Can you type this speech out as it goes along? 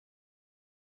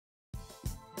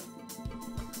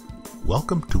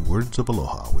Welcome to Words of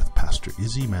Aloha with Pastor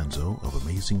Isidoro Manzo of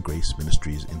Amazing Grace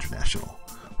Ministries International.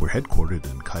 We're headquartered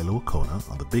in Kailua-Kona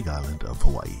on the Big Island of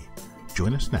Hawaii.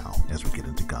 Join us now as we get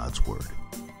into God's Word.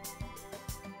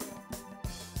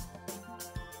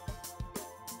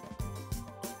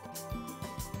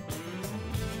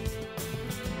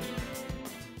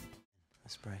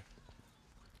 Let's pray.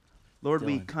 Lord,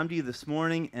 we Dylan. come to you this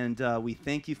morning, and we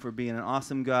thank you for being an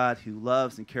awesome God who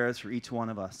loves and cares for each one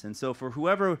of us. And so for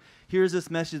whoever hears this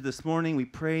message this morning, we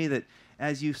pray that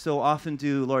as you so often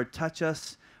do, Lord, touch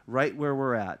us right where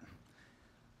we're at.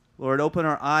 Lord, open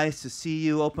our eyes to see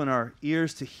you, open our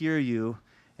ears to hear you,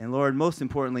 and Lord, most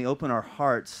importantly, open our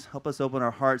hearts. Help us open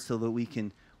our hearts so that we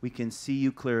can see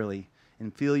you clearly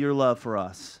and feel your love for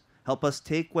us. Help us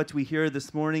take what we hear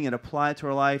this morning and apply it to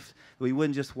our life, that we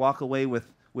wouldn't just walk away with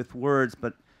words,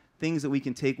 but things that we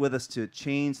can take with us to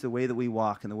change the way that we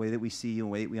walk and the way that we see you and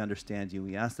the way that we understand you.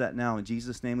 We ask that now. In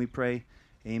Jesus' name we pray.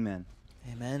 Amen.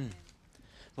 Amen.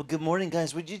 Well, good morning,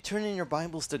 guys. Would you turn in your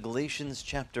Bibles to Galatians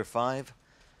chapter 5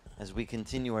 as we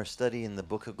continue our study in the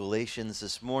book of Galatians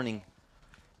this morning?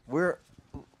 We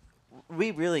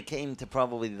really came to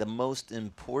probably the most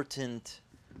important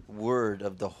word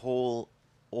of the whole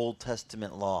Old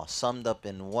Testament law, summed up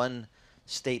in one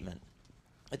statement.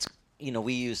 It's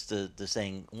we used the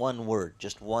saying one word,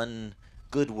 just one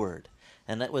good word.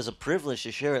 And that was a privilege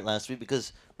to share it last week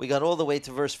because we got all the way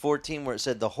to verse 14 where it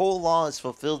said the whole law is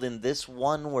fulfilled in this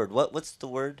one word. What's the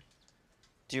word?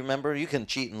 Do you remember? You can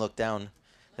cheat and look down.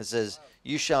 It says,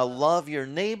 you shall love your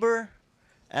neighbor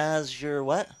as your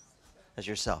what? As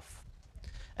yourself.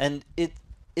 And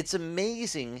it's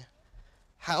amazing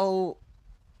how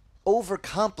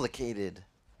overcomplicated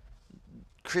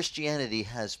Christianity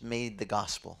has made the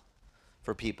gospel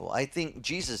for people. I think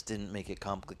Jesus didn't make it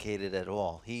complicated at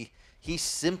all. He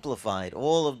simplified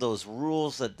all of those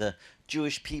rules that the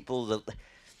Jewish people.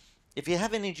 If you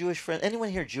have any Jewish friends, anyone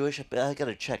here Jewish? I got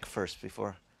to check first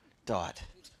before. Dot.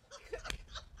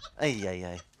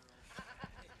 Ay.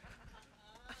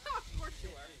 Of course you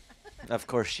are. Of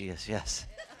course she is. Yes.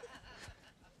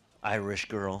 Irish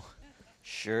girl.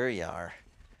 Sure you are.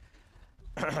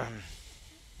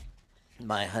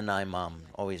 My Hanai mom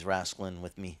always wrestling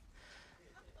with me.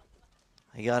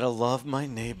 I gotta love my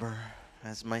neighbor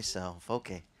as myself.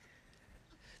 Okay.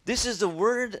 This is the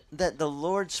word that the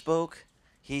Lord spoke.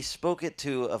 He spoke it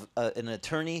to an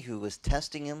attorney who was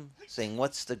testing him, saying,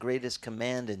 what's the greatest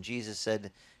command? And Jesus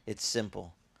said, it's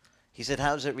simple. He said,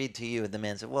 how does it read to you? And the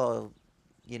man said, well,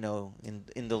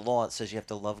 in the law it says you have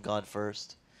to love God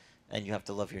first and you have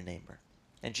to love your neighbor.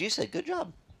 And Jesus said, good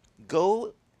job.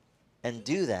 Go and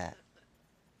do that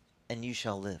and you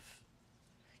shall live.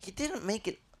 He didn't make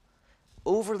it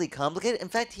overly complicated. In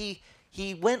fact, he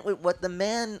went with what the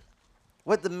man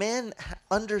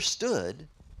understood.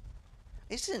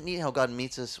 Isn't it neat how God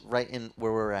meets us right in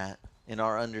where we're at in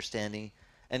our understanding?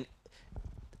 And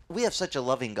we have such a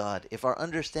loving God. If our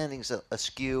understanding's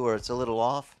askew or it's a little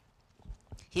off,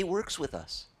 he works with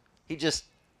us. He just,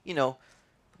 you're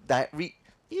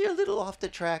a little off the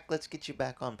track. Let's get you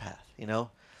back on path.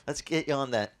 Let's get you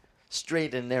on that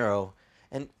straight and narrow.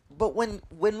 But when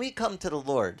we come to the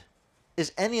Lord,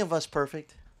 is any of us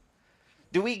perfect?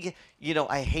 Do we,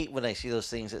 I hate when I see those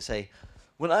things that say,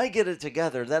 when I get it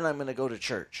together, then I'm going to go to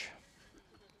church.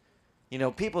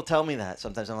 People tell me that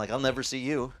sometimes. I'm like, I'll never see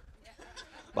you.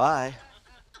 Bye.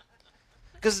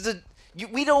 Because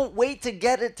we don't wait to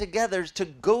get it together to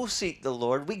go seek the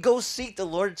Lord. We go seek the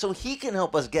Lord so he can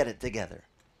help us get it together.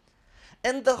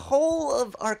 And the whole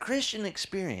of our Christian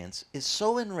experience is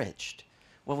so enriched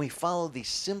when we follow these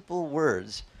simple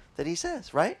words that he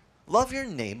says, right? Love your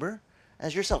neighbor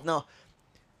as yourself. Now,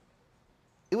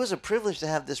 it was a privilege to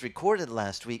have this recorded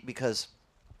last week because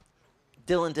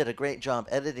Dylan did a great job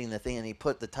editing the thing and he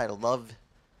put the title,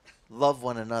 Love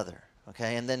One Another.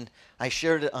 Okay, and then I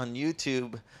shared it on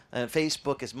YouTube and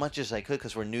Facebook as much as I could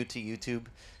because we're new to YouTube.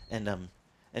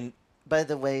 And by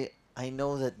the way, I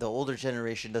know that the older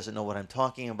generation doesn't know what I'm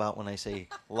talking about when I say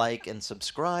like and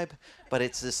subscribe, but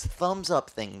it's this thumbs up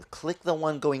thing. Click the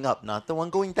one going up, not the one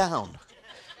going down.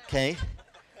 Okay?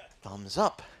 Thumbs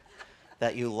up.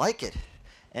 That you like it.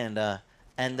 And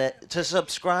that to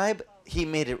subscribe, he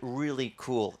made it really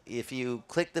cool. If you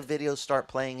click the video, start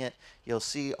playing it, you'll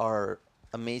see our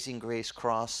Amazing Grace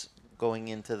cross going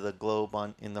into the globe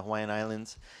in the Hawaiian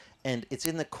Islands. And it's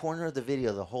in the corner of the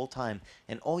video the whole time.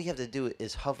 And all you have to do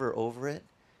is hover over it,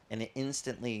 and it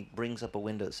instantly brings up a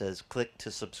window that says, click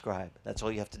to subscribe. That's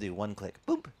all you have to do, one click.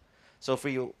 Boop. So for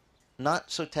you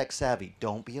not so tech savvy,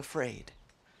 don't be afraid.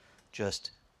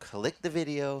 Just click the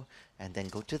video, and then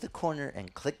go to the corner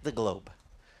and click the globe.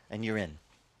 And you're in.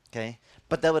 Okay?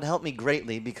 But that would help me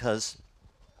greatly because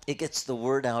it gets the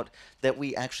word out that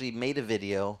we actually made a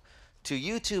video. To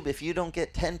YouTube, if you don't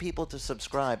get 10 people to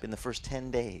subscribe in the first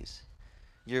 10 days,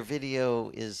 your video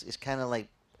is kind of like,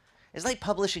 it's like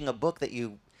publishing a book that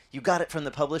you got it from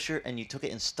the publisher and you took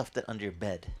it and stuffed it under your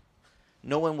bed.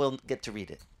 No one will get to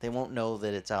read it. They won't know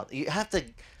that it's out. You have to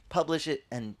publish it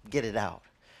and get it out.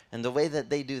 And the way that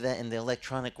they do that in the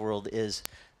electronic world is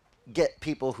get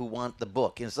people who want the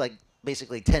book. It's like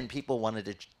basically 10 people wanted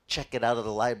to check it out of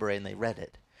the library and they read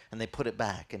it and they put it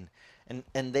back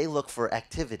and they look for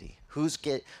activity. Whose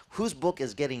book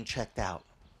is getting checked out?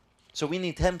 So we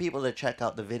need 10 people to check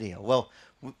out the video. Well,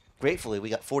 gratefully we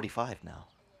got 45 now.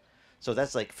 So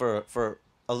that's like for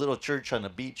a little church on a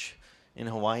beach in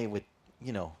Hawaii with,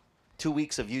 2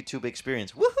 weeks of YouTube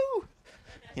experience.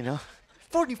 Woohoo!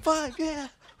 45, yeah.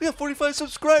 We have 45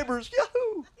 subscribers.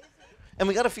 Yahoo! And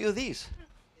we got a few of these.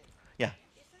 Yeah.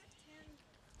 Is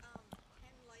that 10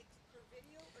 likes per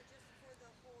video or just for the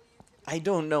whole YouTube? I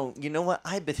don't know. You know what?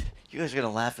 You guys are going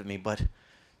to laugh at me, but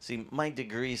see, my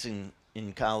degrees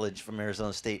in college from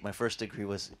Arizona State, my first degree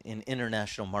was in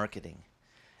international marketing.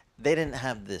 They didn't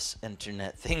have this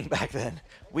internet thing back then.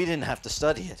 We didn't have to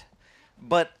study it.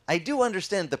 But I do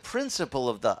understand the principle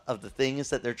of the thing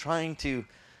is that they're trying to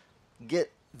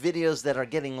get videos that are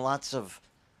getting lots of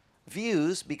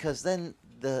views because then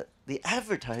the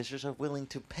advertisers are willing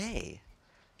to pay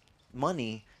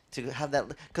money to have that.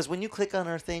 Because when you click on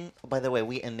our thing, by the way,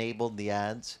 we enabled the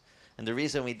ads. And the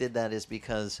reason we did that is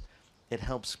because it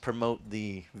helps promote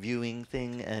the viewing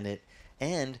thing, and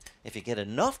if you get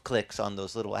enough clicks on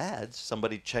those little ads,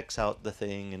 somebody checks out the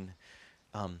thing,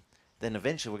 and then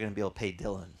eventually we're going to be able to pay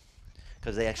Dylan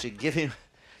because they actually give him.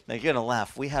 Now you're going to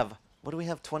laugh. What do we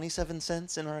have? 27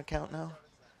 cents in our account now.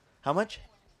 How much?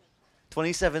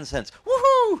 27 cents.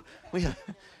 Woohoo!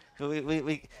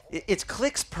 It's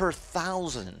clicks per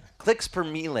 1,000, clicks per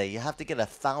mille. You have to get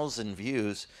 1,000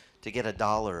 views to get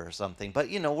 $1 or something. But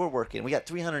we're working. We got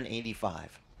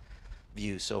 385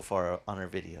 views so far on our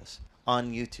videos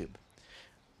on YouTube.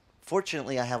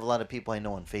 Fortunately, I have a lot of people I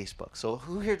know on Facebook. So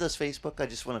who here does Facebook? I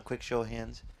just want a quick show of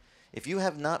hands. If you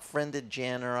have not friended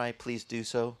Jan or I, please do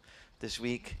so this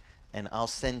week, and I'll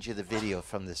send you the video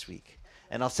from this week.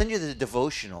 And I'll send you the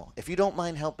devotional. If you don't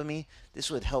mind helping me, this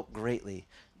would help greatly.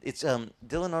 It's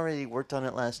Dylan already worked on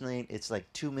it last night. It's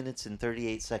like 2 minutes and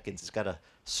 38 seconds. It's got a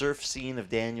surf scene of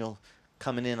Daniel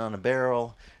coming in on a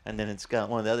barrel, and then it's got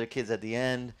one of the other kids at the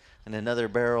end, and another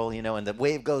barrel, and the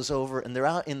wave goes over, and they're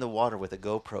out in the water with a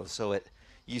GoPro, so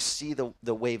you see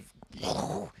the wave,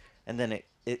 and then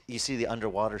you see the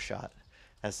underwater shot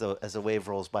as the wave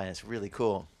rolls by, and it's really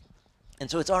cool. And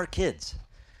so it's our kids,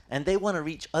 and they want to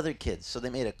reach other kids, so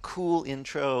they made a cool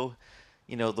intro.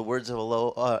 The words of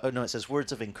Aloha, it says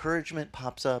words of encouragement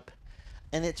pops up,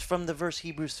 and it's from the verse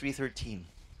Hebrews 3:13.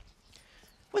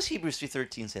 What's Hebrews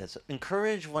 3:13 says?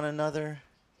 Encourage one another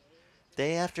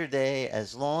day after day,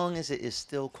 as long as it is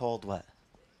still called what?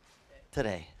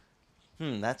 Today.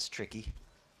 That's tricky.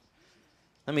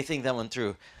 Let me think that one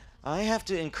through. We have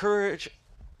to encourage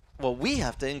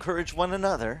one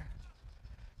another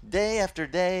day after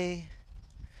day.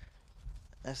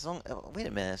 Wait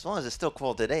a minute. As long as it's still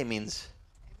called today means.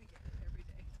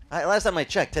 Last time I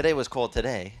checked, today was called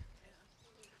today.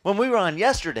 When we were on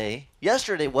yesterday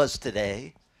was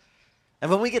today. And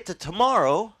when we get to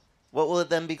tomorrow, what will it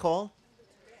then be called?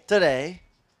 Today.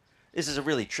 This is a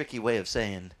really tricky way of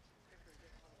saying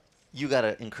you got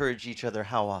to encourage each other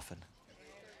how often?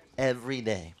 Every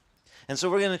day. And so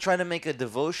we're going to try to make a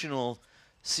devotional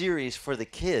series for the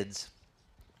kids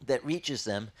that reaches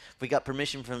them. We got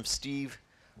permission from Steve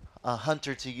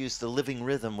Hunter to use the Living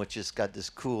Rhythm, which has got this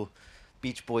cool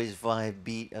Beach Boys vibe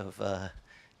beat of,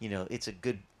 it's a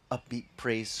good upbeat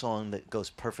praise song that goes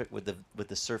perfect with the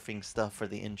surfing stuff for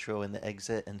the intro and the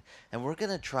exit. And we're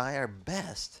going to try our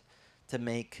best to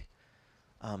make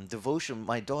devotion.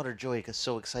 My daughter Joy is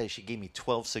so excited. She gave me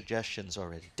 12 suggestions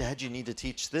already. Dad, you need to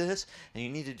teach this, and you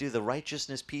need to do the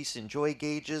righteousness, peace, and joy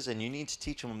gauges, and you need to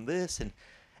teach them this. And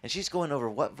she's going over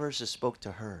what verses spoke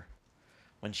to her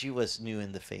when she was new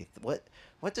in the faith. What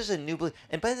does a new belief?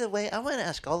 And by the way, I want to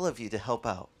ask all of you to help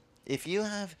out. If you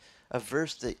have a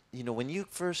verse that, when you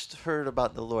first heard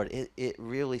about the Lord, it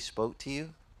really spoke to you,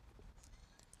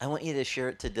 I want you to share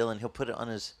it to Dylan. He'll put it on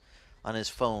his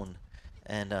phone.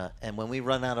 And when we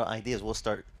run out of ideas, we'll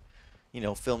start,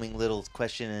 filming little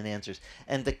question and answers.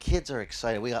 And the kids are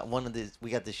excited. We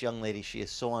got this young lady. She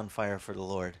is so on fire for the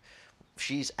Lord.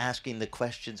 She's asking the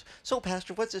questions. So,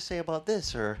 Pastor, what's it say about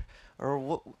this? Or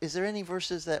what, is there any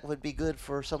verses that would be good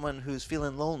for someone who's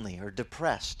feeling lonely or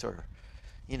depressed, or,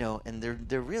 and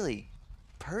they're really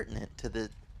pertinent to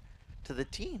to the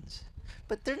teens.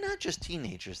 But they're not just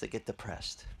teenagers that get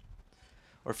depressed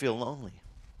or feel lonely.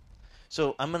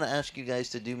 So I'm going to ask you guys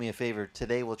to do me a favor.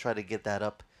 Today we'll try to get that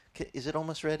up. Is it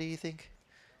almost ready, you think?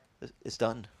 It's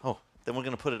done? Oh, then we're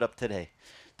going to put it up today.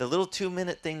 The little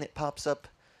 2-minute thing that pops up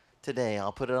today,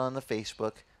 I'll put it on the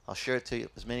Facebook. I'll share it to you,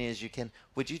 as many as you can.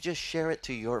 Would you just share it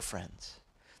to your friends?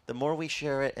 The more we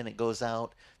share it and it goes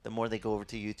out, the more they go over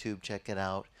to YouTube, check it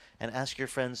out, and ask your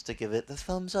friends to give it the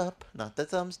thumbs up, not the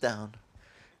thumbs down.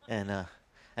 And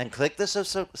click the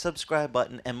subscribe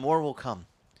button, and more will come.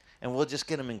 And we'll just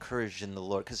get them encouraged in the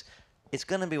Lord, because it's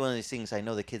going to be one of these things I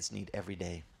know the kids need every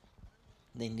day.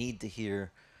 They need to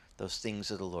hear those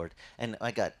things of the Lord. And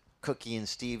I got Cookie and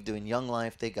Steve doing Young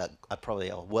Life. They got probably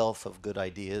a wealth of good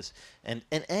ideas. And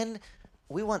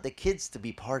we want the kids to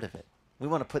be part of it. We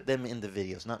want to put them in the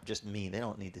videos, not just me. They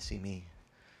don't need to see me.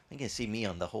 They can see me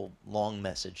on the whole long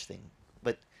message thing.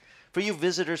 But for you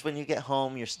visitors, when you get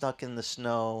home, you're stuck in the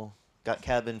snow, got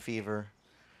cabin fever,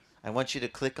 I want you to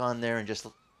click on there and just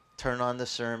turn on the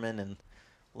sermon and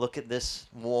look at this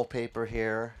wallpaper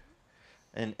here.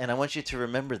 And I want you to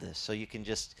remember this so you can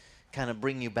just kind of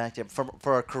bring you back to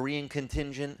for our Korean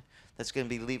contingent that's going to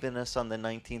be leaving us on the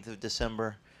 19th of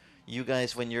December. You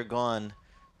guys, when you're gone,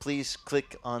 please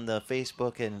click on the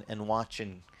Facebook and watch.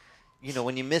 And,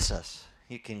 when you miss us,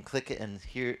 you can click it and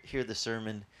hear the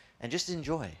sermon and just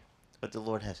enjoy what the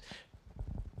Lord has.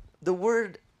 The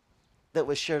word that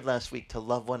was shared last week, to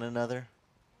love one another,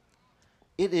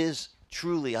 it is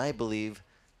truly, I believe,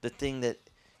 the thing that,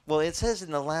 it says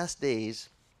in the last days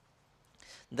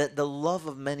that the love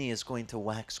of many is going to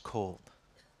wax cold.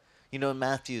 In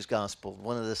Matthew's gospel,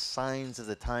 one of the signs of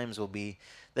the times will be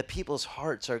that people's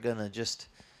hearts are going to just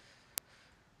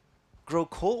grow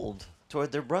cold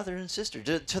toward their brother and sister,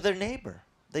 to their neighbor.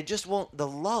 They just won't, the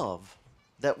love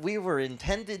that we were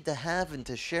intended to have and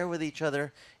to share with each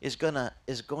other is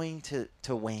going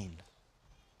to wane.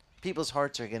 People's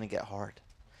hearts are going to get hard.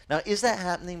 Now, is that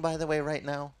happening, by the way, right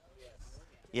now?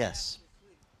 Yes.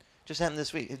 Just happened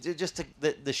this week. Just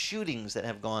the shootings that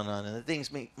have gone on and the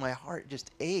things make my heart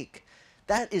just ache.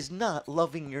 That is not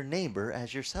loving your neighbor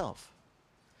as yourself.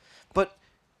 But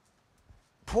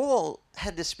Paul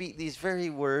had to speak these very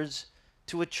words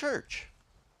to a church.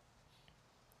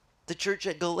 The church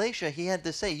at Galatia, he had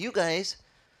to say, you guys,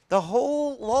 the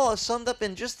whole law is summed up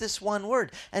in just this one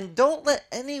word. And don't let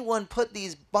anyone put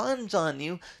these bonds on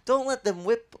you. Don't let them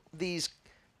whip these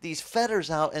fetters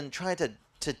out and try to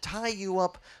tie you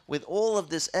up with all of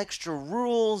this extra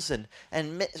rules and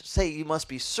say you must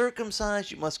be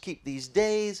circumcised, you must keep these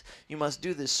days, you must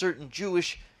do this certain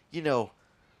Jewish,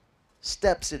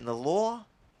 steps in the law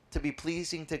to be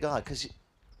pleasing to God. Because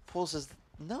Paul says,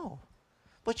 no.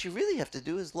 What you really have to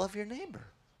do is love your neighbor.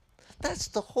 That's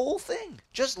the whole thing.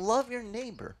 Just love your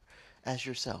neighbor as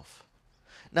yourself.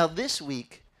 Now this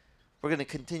week, we're going to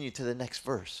continue to the next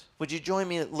verse. Would you join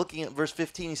me looking at verse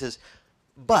 15? He says,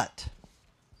 But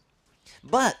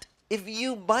if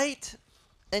you bite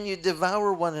and you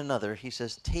devour one another, he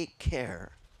says, take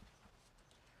care,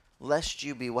 lest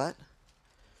you be what?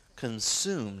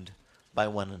 Consumed by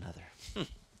one another.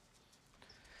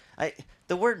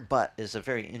 The word but is a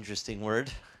very interesting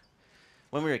word.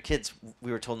 When we were kids,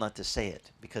 we were told not to say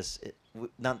it because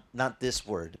not this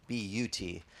word,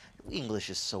 B-U-T. English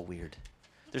is so weird.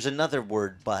 There's another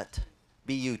word, but,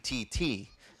 B-U-T-T.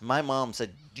 My mom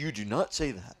said, you do not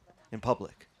say that in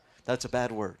public. That's a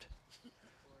bad word.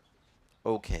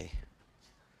 Okay.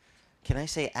 Can I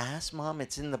say ass, Mom?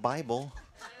 It's in the Bible.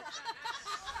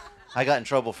 I got in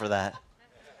trouble for that.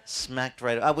 Smacked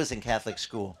right. I was in Catholic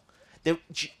school.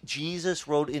 Jesus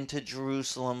rode into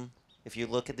Jerusalem. If you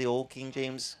look at the old King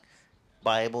James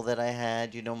Bible that I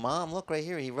had, Mom, look right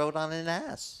here. He rode on an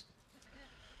ass.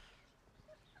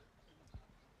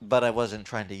 But I wasn't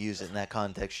trying to use it in that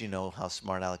context. You know how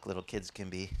smart aleck little kids can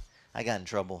be. I got in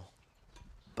trouble.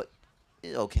 But,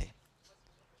 okay.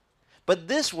 But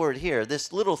this word here,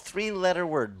 this little 3-letter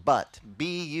word, but,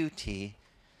 B-U-T,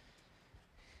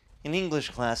 in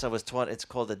English class I was taught it's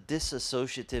called a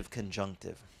dissociative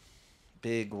conjunctive.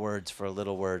 Big words for a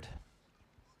little word.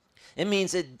 It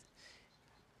means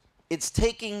it's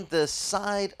taking the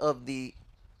side of the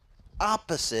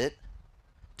opposite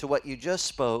to what you just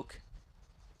spoke,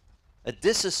 a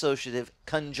dissociative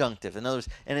conjunctive. In other words,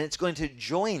 and it's going to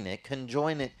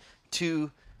conjoin it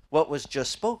to what was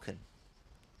just spoken.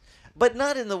 But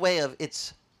not in the way of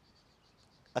it's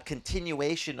a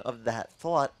continuation of that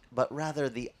thought, but rather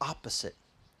the opposite.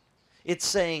 It's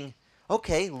saying,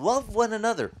 okay, love one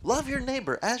another. Love your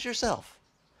neighbor as yourself.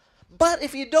 But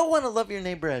if you don't want to love your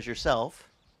neighbor as yourself,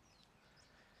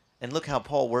 and look how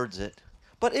Paul words it,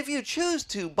 But if you choose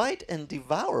to bite and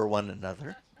devour one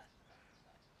another,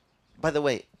 by the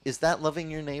way, is that loving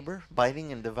your neighbor?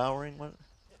 Biting and devouring one?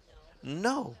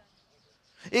 No.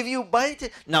 If you bite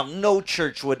it, now no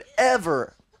church would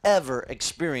ever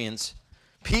experience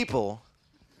people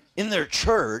in their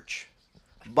church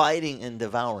biting and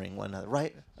devouring one another,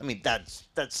 right? I mean, that's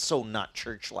so not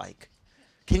church-like.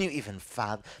 Can you even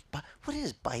fathom? But what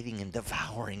is biting and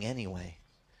devouring anyway?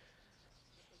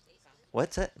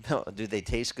 What's that? No, do they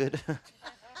taste good?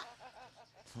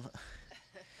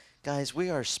 Guys, we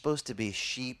are supposed to be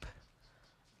sheep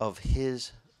of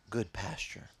his good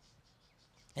pasture.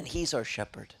 And he's our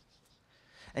shepherd.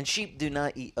 And sheep do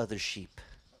not eat other sheep.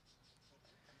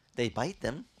 They bite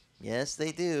them. Yes,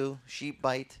 they do. Sheep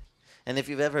bite. And if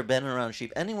you've ever been around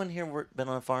sheep, anyone here been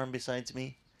on a farm besides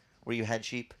me where you had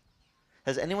sheep?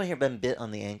 Has anyone here been bit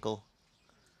on the ankle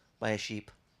by a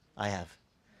sheep? I have.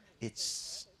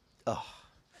 It's, oh.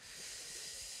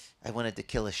 I wanted to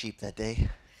kill a sheep that day.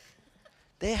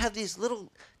 They have these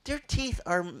little, their teeth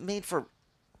are made for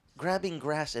grabbing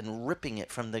grass and ripping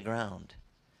it from the ground.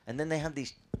 And then they have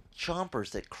these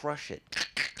chompers that crush it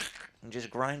and just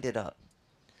grind it up.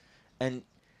 And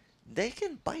they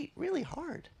can bite really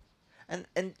hard.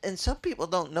 And some people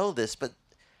don't know this, but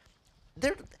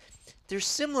they're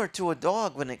similar to a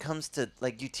dog when it comes to,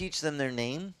 like, you teach them their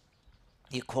name,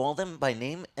 you call them by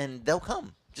name, and they'll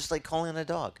come, just like calling a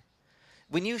dog.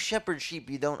 When you shepherd sheep,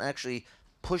 you don't actually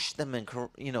push them and,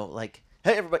 like,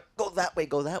 hey, everybody, go that way,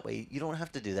 go that way. You don't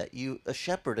have to do that.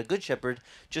 A good shepherd,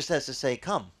 just has to say,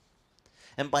 come.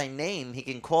 And by name, he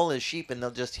can call his sheep, and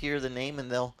they'll just hear the name,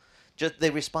 and they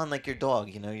respond like your dog.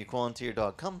 You're calling to your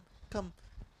dog, come, come.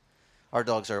 Our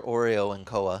dogs are Oreo and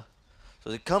Koa.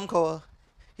 So they come, Koa.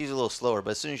 He's a little slower,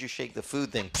 but as soon as you shake the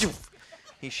food thing, poof,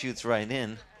 he shoots right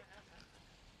in.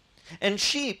 And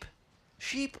sheep,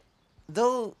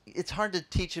 though it's hard to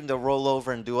teach him to roll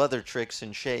over and do other tricks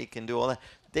and shake and do all that,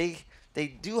 they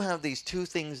do have these two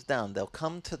things down. They'll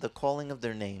come to the calling of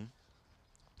their name.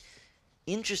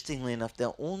 Interestingly enough,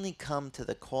 they'll only come to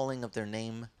the calling of their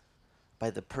name by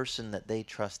the person that they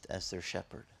trust as their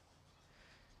shepherd.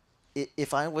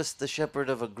 If I was the shepherd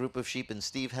of a group of sheep and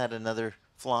Steve had another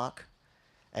flock,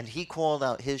 and he called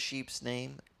out his sheep's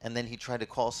name, and then he tried to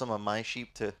call some of my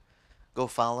sheep to go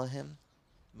follow him,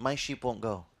 my sheep won't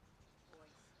go.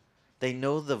 They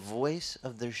know the voice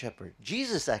of their shepherd.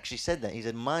 Jesus actually said that. He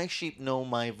said, my sheep know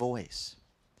my voice.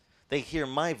 They hear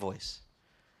my voice.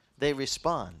 They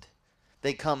respond.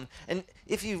 They come. And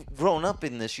if you've grown up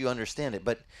in this, you understand it.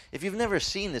 But if you've never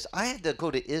seen this, I had to go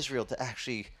to Israel to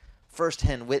actually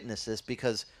firsthand witness this,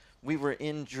 because we were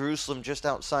in Jerusalem just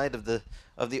outside of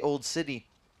the old city.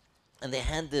 And they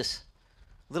had this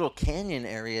little canyon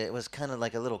area. It was kind of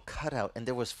like a little cutout. And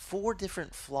there was 4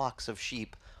 different flocks of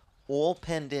sheep all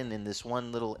penned in this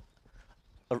one little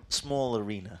small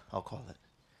arena, I'll call it.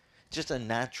 Just a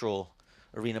natural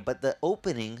arena. But the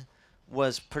opening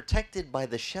was protected by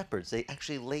the shepherds. They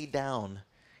actually lay down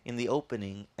in the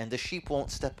opening, and the sheep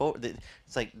won't step over.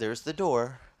 It's like there's the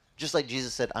door. Just like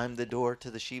Jesus said, I'm the door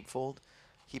to the sheepfold.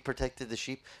 He protected the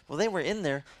sheep. Well, they were in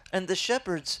there, and the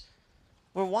shepherds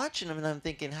were watching them, and I'm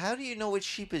thinking, how do you know which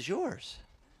sheep is yours?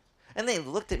 And they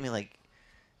looked at me like,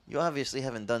 you obviously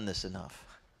haven't done this enough.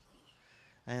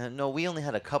 And no, we only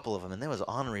had a couple of them, and there was an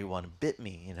ornery one bit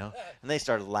me, and they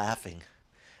started laughing.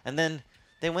 And then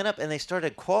they went up and they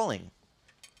started calling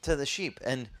to the sheep,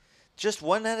 and just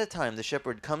one at a time, the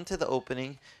shepherd would come to the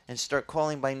opening and start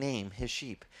calling by name his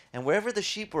sheep. And wherever the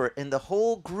sheep were in the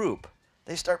whole group,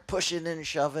 they start pushing and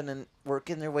shoving and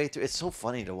working their way through. It's so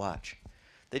funny to watch.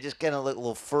 They just get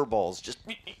little fur balls, just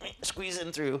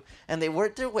squeezing through, and they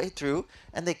work their way through,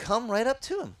 and they come right up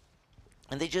to him.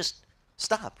 And they just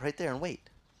stop right there and wait.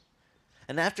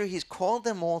 And after he's called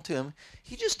them all to him,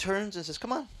 he just turns and says,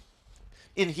 come on.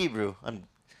 In Hebrew.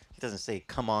 He doesn't say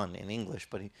come on in English,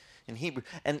 but in Hebrew.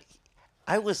 And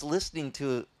I was listening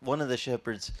to one of the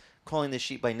shepherds calling the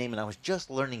sheep by name, and I was just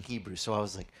learning Hebrew. So I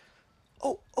was like,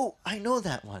 oh, I know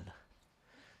that one.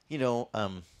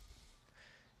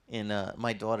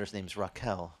 My daughter's name's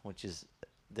Raquel, which is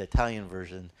the Italian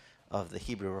version of the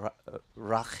Hebrew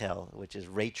Rachel, which is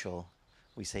Rachel,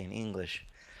 we say in English.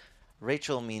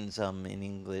 Rachel means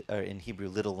in Hebrew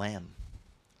little lamb.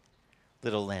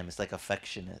 Little lamb is like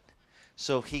affectionate.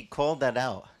 So he called that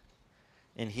out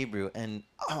in Hebrew, and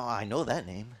I know that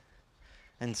name.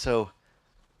 And so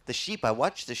I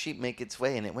watched the sheep make its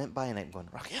way, and it went by, and I'm going,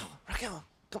 Raquel,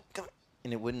 come.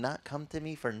 And it would not come to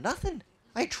me for nothing.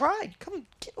 I tried. Come,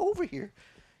 get over here.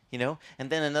 And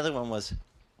then another one was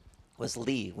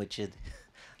Lee, which is,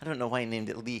 I don't know why I named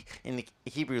it Lee. In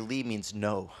Hebrew, Lee means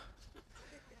no.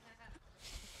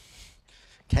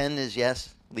 Ken is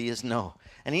yes, Lee is no.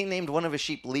 And he named one of his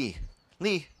sheep Lee.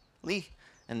 Lee, Lee.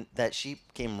 And that sheep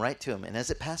came right to him. And as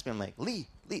it passed me, I'm like, Lee,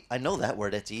 Lee. I know that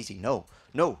word. That's easy. No,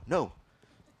 no, no.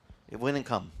 It wouldn't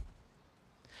come.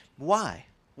 Why?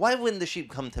 Why wouldn't the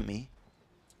sheep come to me?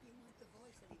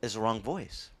 It's the wrong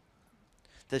voice.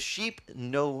 The sheep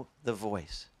know the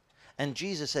voice. And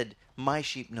Jesus said, my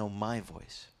sheep know my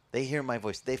voice. They hear my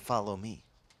voice. They follow me.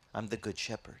 I'm the good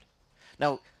shepherd.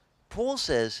 Now, Paul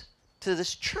says to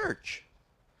this church,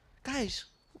 guys,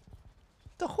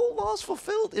 the whole law is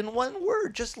fulfilled in one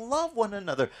word. Just love one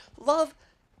another. Love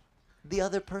the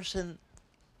other person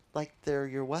like they're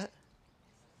your what?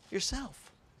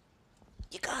 Yourself.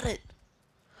 You got it.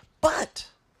 But,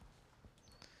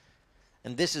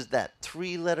 and this is that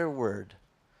three-letter word,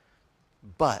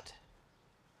 but,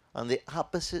 on the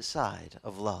opposite side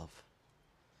of love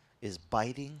is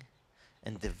biting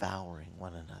and devouring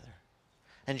one another.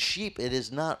 And sheep, it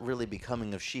is not really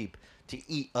becoming of sheep to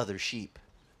eat other sheep.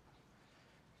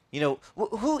 You know,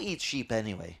 who eats sheep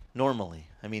anyway, normally?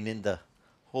 I mean, in the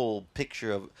whole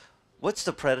picture of, what's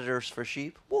the predators for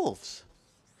sheep? Wolves.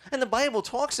 And the Bible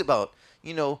talks about,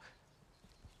 you know,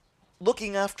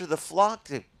 looking after the flock,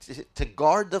 to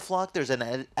guard the flock. There's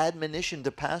an admonition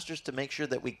to pastors to make sure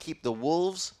that we keep the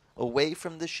wolves away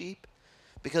from the sheep,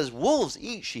 because wolves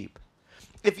eat sheep.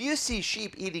 If you see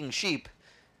sheep eating sheep,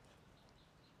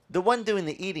 the one doing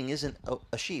the eating isn't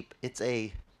a sheep. It's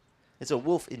a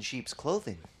wolf in sheep's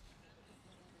clothing.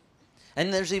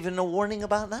 And there's even a warning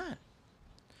about that.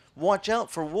 Watch out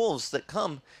for wolves that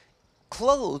come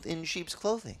clothed in sheep's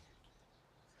clothing.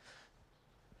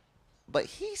 But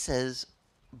he says,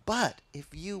 but if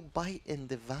you bite and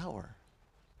devour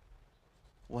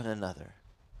one another,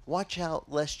 watch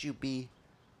out lest you be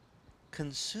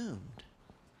consumed.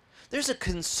 There's a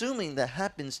consuming that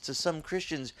happens to some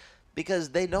Christians because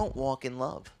they don't walk in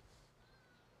love.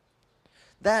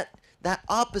 That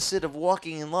opposite of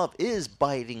walking in love is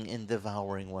biting and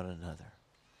devouring one another.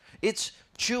 It's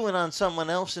chewing on someone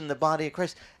else in the body of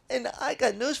Christ. And I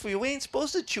got news for you. We ain't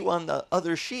supposed to chew on the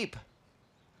other sheep.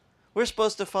 We're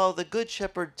supposed to follow the good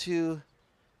shepherd to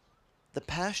the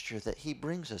pasture that he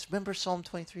brings us. Remember Psalm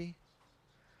 23?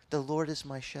 The Lord is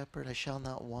my shepherd, I shall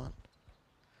not want.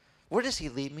 Where does he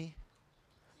lead me?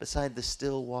 Beside the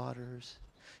still waters.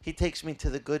 He takes me to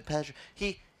the good pasture.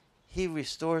 He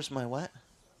restores my what?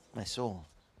 My soul.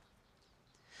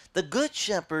 The good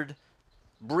shepherd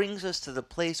brings us to the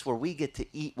place where we get to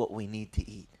eat what we need to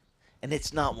eat. And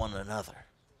it's not one another.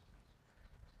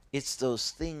 It's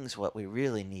those things what we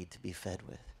really need to be fed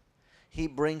with. He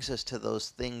brings us to those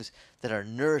things that are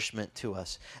nourishment to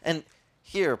us. And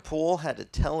here, Paul had to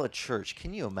tell a church.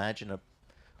 Can you imagine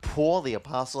Paul, the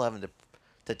apostle, having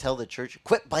to tell the church,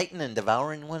 quit biting and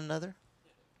devouring one another?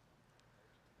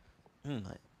 Do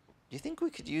you think we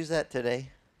could use that today?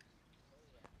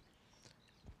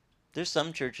 There's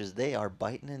some churches, they are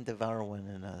biting and devouring one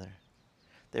another.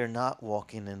 They're not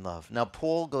walking in love. Now,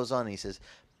 Paul goes on, he says,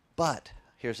 but,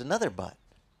 here's another but.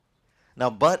 Now,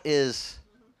 but is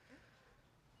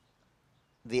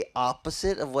the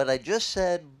opposite of what I just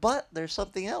said, but there's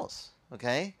something else,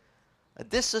 okay? A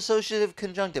dissociative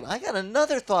conjunctive. I got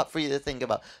another thought for you to think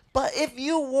about. But if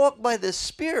you walk by the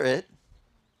Spirit,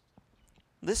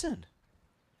 listen,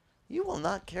 you will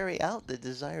not carry out the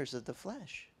desires of the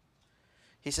flesh.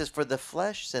 He says, for the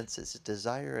flesh sends its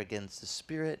desire against the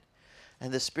Spirit,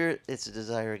 and the Spirit its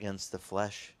desire against the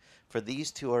flesh. For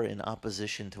these two are in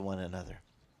opposition to one another.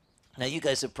 Now, you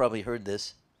guys have probably heard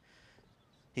this.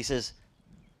 He says,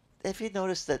 have you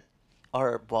noticed that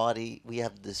our body, we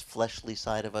have this fleshly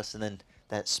side of us and then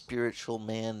that spiritual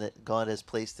man that God has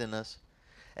placed in us?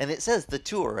 And it says the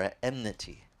two are at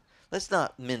enmity. Let's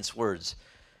not mince words.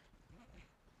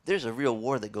 There's a real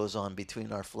war that goes on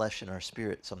between our flesh and our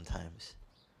spirit sometimes.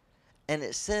 And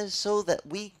it says so that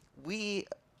we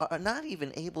are not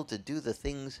even able to do the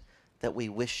things that we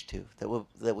wish to,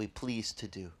 that we please to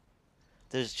do.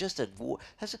 There's just a war.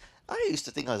 I used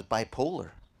to think I was bipolar,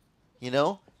 you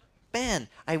know? Man,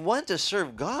 I want to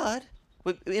serve God.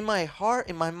 But in my heart,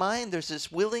 in my mind, there's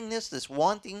this willingness, this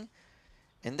wanting.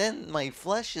 And then my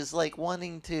flesh is like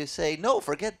wanting to say, no,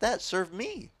 forget that, serve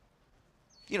me.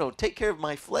 You know, take care of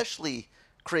my fleshly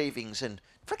cravings and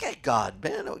forget God,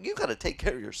 man. You got to take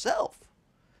care of yourself.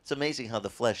 It's amazing how the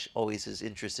flesh always is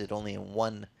interested only in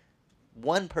one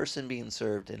person being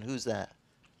served, and who's that?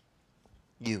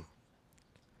 You.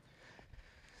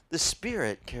 The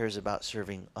Spirit cares about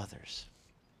serving others.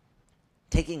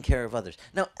 Taking care of others.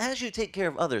 Now, as you take care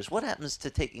of others, what happens to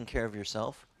taking care of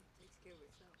yourself?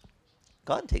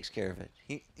 God takes care of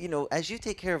it. You know, as you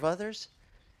take care of others,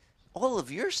 all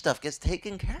of your stuff gets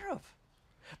taken care of.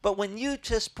 But when you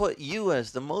just put you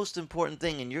as the most important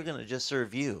thing and you're going to just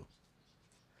serve you,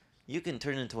 you can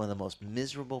turn into one of the most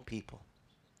miserable people.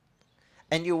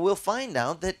 And you will find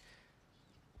out that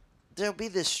there'll be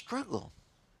this struggle.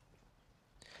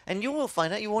 And you will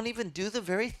find out you won't even do the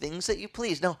very things that you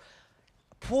please. Now,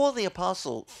 Paul the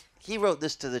Apostle, he wrote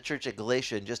this to the church at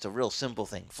Galatia in just a real simple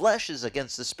thing. Flesh is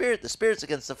against the spirit's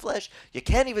against the flesh. You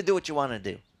can't even do what you want to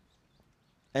do.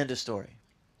 End of story.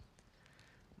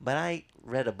 But I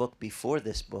read a book before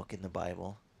this book in the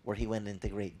Bible where he went into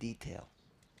great detail.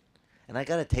 And I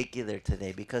got to take you there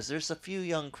today because there's a few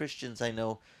young Christians I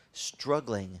know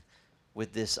struggling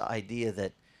with this idea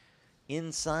that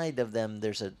inside of them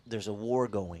there's a war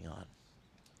going on.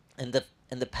 And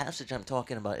the passage I'm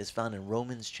talking about is found in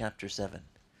Romans chapter 7.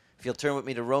 If you'll turn with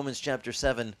me to Romans chapter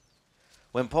 7,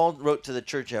 when Paul wrote to the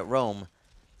church at Rome,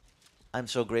 I'm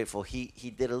so grateful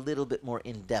he did a little bit more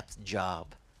in-depth job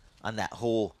on that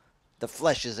whole, the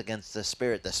flesh is against the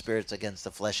spirit's against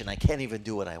the flesh, and I can't even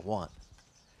do what I want.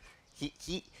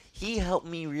 He helped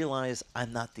me realize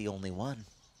I'm not the only one.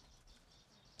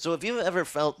 So if you've ever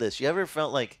felt this, you ever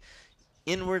felt like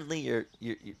inwardly your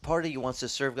part of you wants to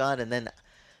serve God, and then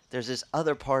there's this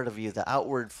other part of you, the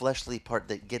outward fleshly part,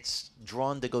 that gets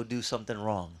drawn to go do something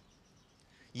wrong.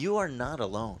 You are not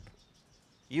alone.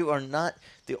 You are not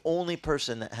the only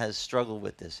person that has struggled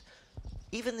with this.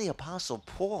 Even the Apostle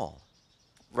Paul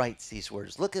writes these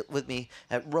words. Look with me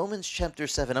at Romans chapter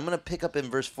 7. I'm going to pick up in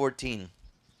verse 14.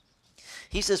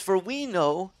 He says, "For we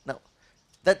know now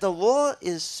that the law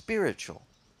is spiritual."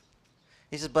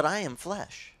 He says, "But I am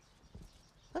flesh."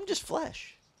 I'm just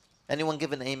flesh. Anyone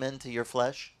give an amen to your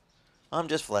flesh? I'm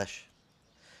just flesh.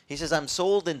 He says, "I'm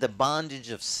sold into bondage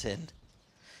of sin."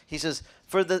 He says,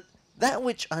 "For that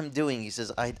which I'm doing," he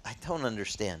says, I don't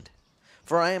understand.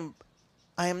 "For I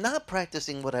am not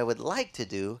practicing what I would like to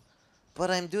do,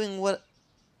 but I'm doing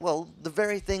the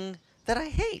very thing that I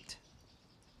hate."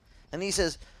 And he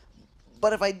says,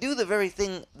 "But if I do the very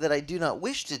thing that I do not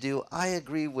wish to do, I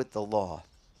agree with the law,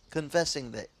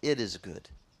 confessing that it is good."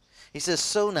 He says,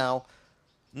 "So now,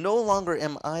 no longer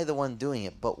am I the one doing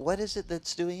it, but what is it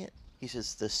that's doing it?" He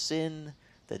says, "The sin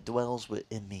that dwells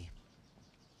within me."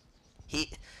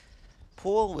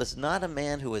 Paul was not a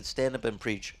man who would stand up and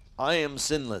preach, "I am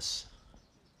sinless."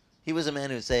 He was a man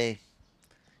who would say,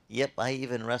 "Yep, I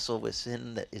even wrestle with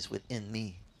sin that is within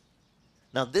me."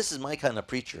 Now, this is my kind of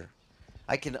preacher.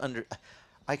 I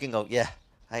can go, yeah,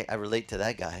 I relate to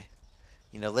that guy.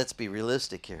 Let's be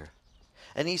realistic here.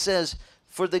 And he says,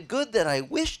 "For the good that I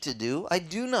wish to do, I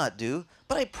do not do,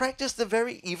 but I practice the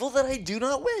very evil that I do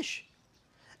not wish.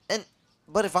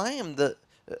 But if I am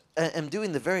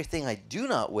doing the very thing I do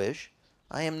not wish,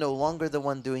 I am no longer the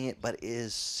one doing it, but it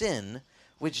is sin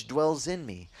which dwells in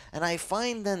me. And I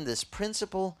find then this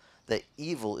principle that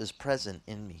evil is present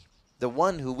in me, the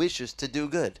one who wishes to do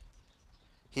good."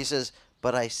 He says,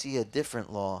 "But I see a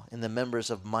different law in the members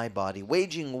of my body,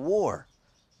 waging war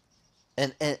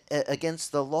and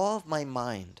against the law of my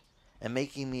mind, and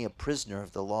making me a prisoner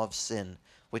of the law of sin,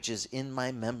 which is in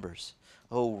my members.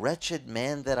 Oh, wretched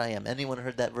man that I am." Anyone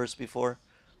heard that verse before?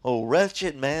 "Oh,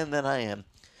 wretched man that I am.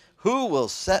 Who will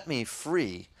set me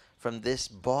free from this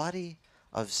body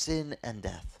of sin and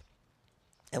death?"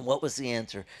 And what was the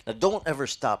answer? Now, don't ever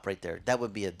stop right there. That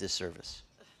would be a disservice.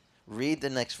 Read the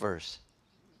next verse.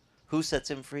 Who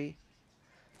sets him free?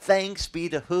 Thanks be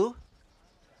to who?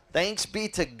 Thanks be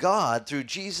to God through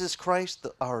Jesus Christ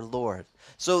our Lord.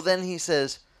 So then he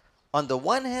says, on the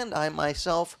one hand, I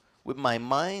myself with my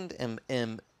mind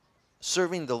am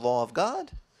serving the law of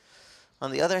God.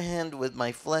 On the other hand, with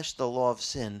my flesh, the law of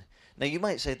sin. Now you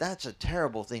might say, that's a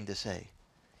terrible thing to say.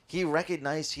 He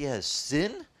recognized he has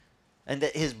sin and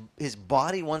that his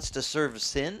body wants to serve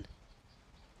sin.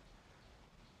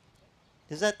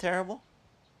 Is that terrible?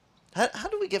 How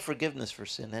do we get forgiveness for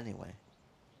sin anyway?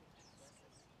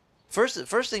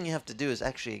 First thing you have to do is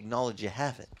actually acknowledge you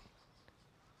have it.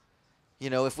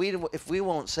 If we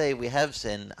won't say we have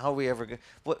sin, how are we ever going?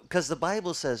 Because the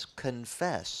Bible says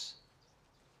confess.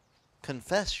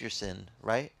 Confess your sin,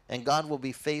 right? And God will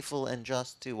be faithful and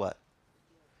just to what?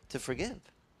 To forgive.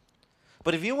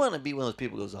 But if you want to be one of those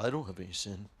people who goes, "I don't have any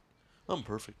sin. I'm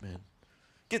perfect, man."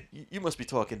 You must be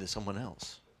talking to someone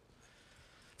else.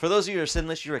 For those of you who are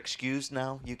sinless, you're excused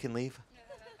now. You can leave.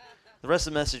 The rest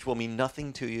of the message will mean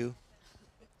nothing to you.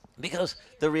 Because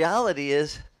the reality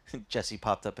is, Jesse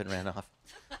popped up and ran off.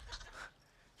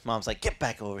 Mom's like, "Get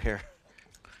back over here."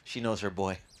 She knows her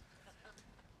boy.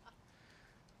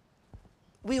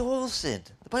 We all sin.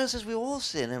 The Bible says we all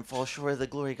sin and fall short of the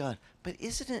glory of God. But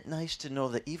isn't it nice to know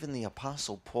that even the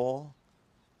Apostle Paul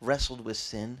wrestled with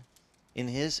sin?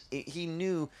 He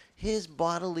knew his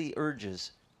bodily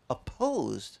urges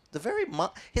opposed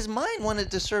his mind wanted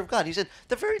to serve God. He said,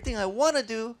 the very thing I want to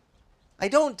do, I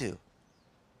don't do.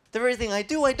 The very thing I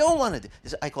do, I don't want to do.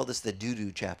 I call this the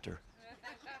doo-doo chapter.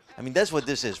 I mean, that's what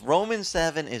this is. Romans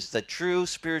 7 is the true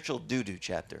spiritual doo-doo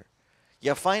chapter.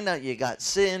 You find out you got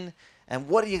sin, and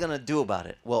what are you going to do about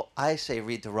it? Well, I say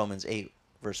read to Romans 8,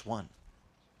 verse 1.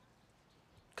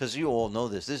 Because you all know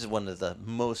this. This is one of the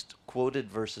most quoted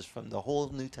verses from the whole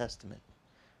New Testament.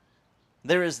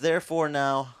 There is therefore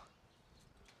now,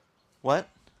 what?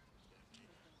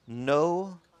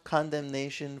 No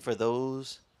condemnation for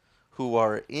those who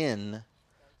are in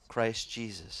Christ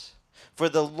Jesus. For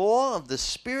the law of the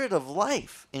Spirit of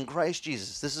life in Christ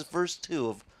Jesus. This is verse 2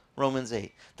 of Romans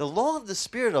 8. The law of the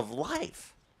Spirit of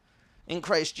life in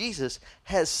Christ Jesus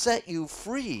has set you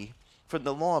free from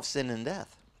the law of sin and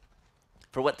death.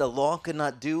 For what the law could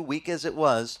not do, weak as it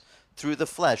was, through the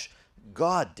flesh,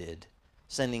 God did,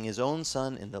 sending his own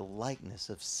Son in the likeness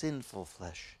of sinful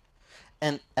flesh.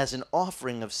 And as an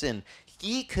offering of sin,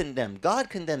 God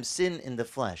condemned sin in the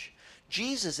flesh.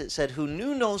 Jesus, it said, who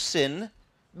knew no sin,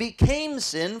 became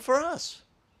sin for us.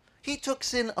 He took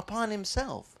sin upon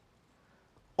himself,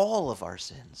 all of our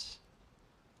sins,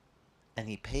 and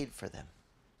he paid for them.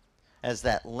 As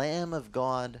that Lamb of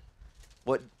God,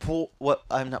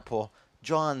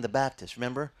 John the Baptist,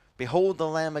 remember? Behold the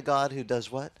Lamb of God who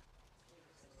does what?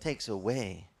 Takes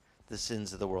away the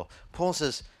sins of the world. Paul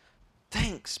says,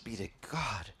 thanks be to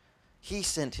God. He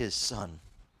sent his Son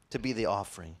to be the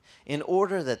offering in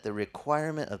order that the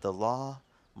requirement of the law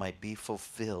might be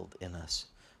fulfilled in us,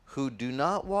 who do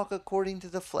not walk according to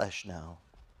the flesh now,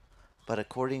 but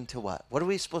according to what? What are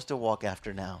we supposed to walk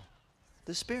after now?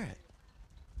 The Spirit.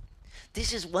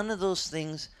 This is one of those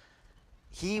things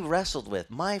he wrestled with.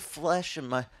 My flesh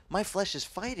is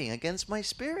fighting against my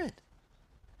spirit.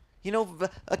 You know,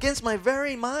 against my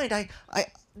very mind.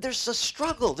 There's a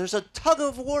struggle. There's a tug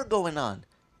of war going on.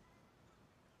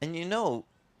 And you know,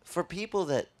 for people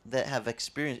that have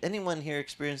experienced, anyone here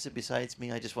experienced it besides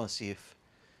me? I just want to see if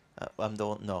I'm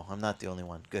not the only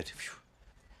one. Good. Phew.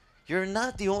 You're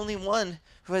not the only one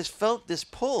who has felt this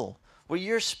pull where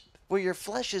your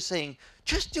flesh is saying,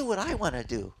 just do what I want to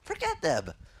do. Forget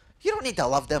them. You don't need to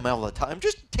love them all the time.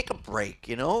 Just take a break,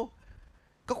 you know.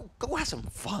 Go have some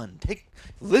fun.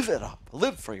 Live it up.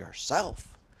 Live for yourself.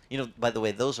 You know, by the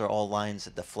way, those are all lines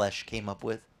that the flesh came up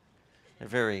with. They're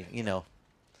very, you know.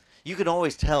 You can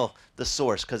always tell the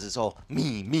source because it's all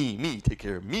me, take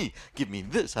care of me. Give me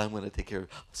this. I'm going to take care of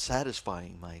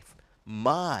satisfying me,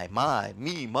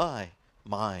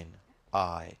 mine,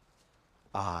 I.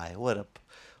 What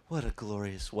a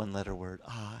glorious one-letter word,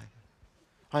 I.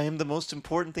 I am the most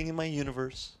important thing in my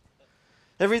universe.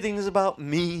 Everything is about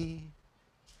me.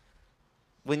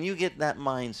 When you get that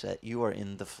mindset, you are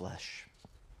in the flesh.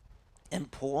 And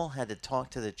Paul had to talk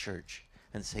to the church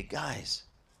and say, guys,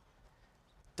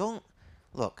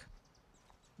 look,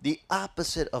 the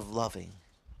opposite of loving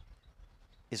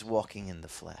is walking in the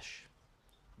flesh.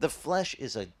 The flesh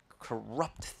is a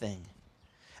corrupt thing.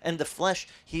 And the flesh,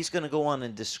 he's going to go on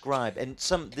and describe, and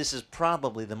this is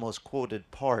probably the most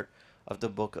quoted part of the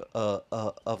book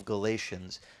of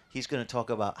Galatians. He's going to talk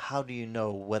about how do you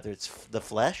know whether it's the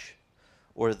flesh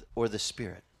or the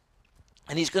Spirit.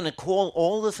 And he's going to call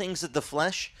all the things of the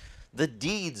flesh the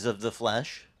deeds of the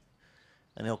flesh,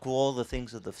 and he'll call all the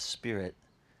things of the Spirit,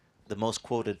 the most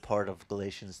quoted part of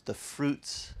Galatians, the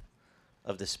fruits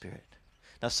of the Spirit.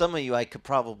 Now, some of you, I could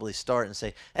probably start and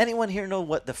say, anyone here know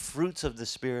what the fruits of the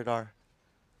Spirit are?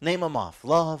 Name them off.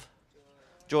 Love,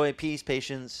 joy, peace,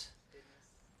 patience,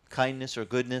 kindness or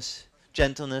goodness,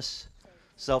 gentleness,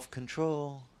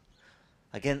 self-control.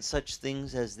 Against such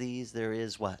things as these, there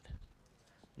is what?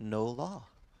 No law.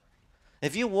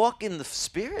 If you walk in the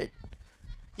Spirit,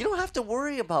 you don't have to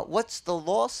worry about what's the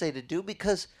law say to do,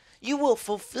 because you will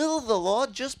fulfill the law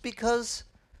just because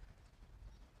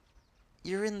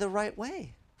you're in the right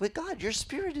way with God. Your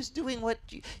spirit is doing what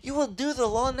you will do the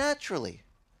law naturally.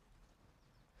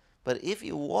 But if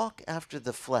you walk after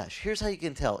the flesh, here's how you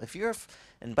can tell.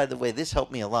 And by the way, this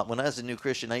helped me a lot. When I was a new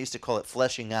Christian, I used to call it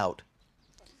fleshing out.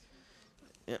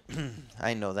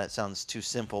 I know that sounds too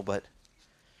simple, but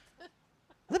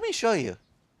let me show you.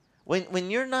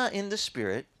 When you're not in the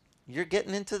Spirit, you're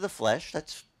getting into the flesh.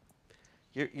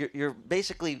 You're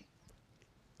basically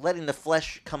letting the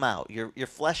flesh come out. You're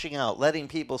fleshing out, letting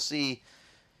people see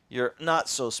your not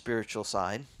so spiritual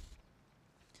side.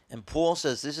 And Paul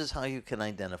says this is how you can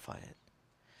identify it.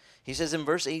 He says in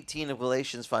verse 18 of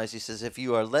Galatians 5, he says, if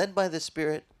you are led by the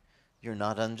Spirit, you're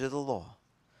not under the law.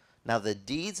 Now the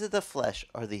deeds of the flesh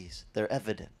are these. They're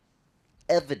evident.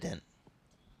 Evident.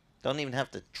 Don't even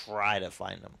have to try to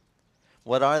find them.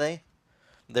 What are they?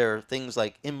 They're things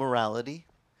like immorality,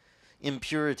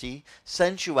 impurity,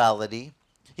 sensuality.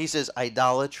 He says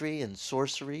idolatry and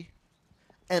sorcery,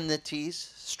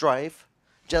 enmities, strife,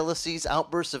 jealousies,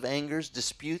 outbursts of angers,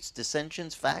 disputes,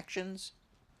 dissensions, factions,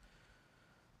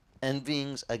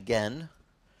 envyings again,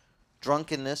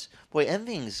 drunkenness. Boy,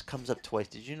 envyings comes up twice.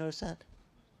 Did you notice that?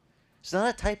 It's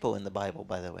not a typo in the Bible,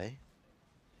 by the way.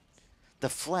 The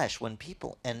flesh, when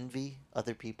people envy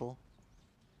other people,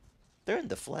 they're in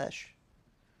the flesh.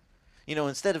 You know,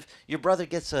 instead of your brother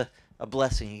gets a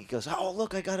blessing, he goes, oh,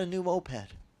 look, I got a new moped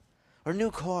or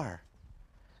new car.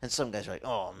 And some guys are like,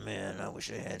 oh, man, I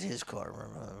wish I had his car.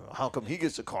 How come he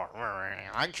gets a car?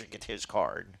 I should get his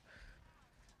car.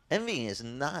 Envying is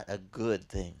not a good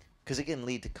thing because it can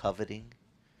lead to coveting.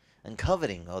 And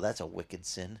coveting, oh, that's a wicked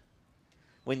sin.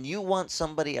 When you want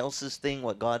somebody else's thing,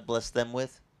 what God blessed them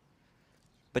with,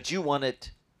 but you want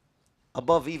it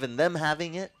above even them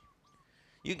having it,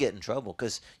 you get in trouble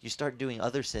because you start doing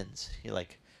other sins. You're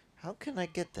like, how can I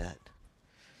get that?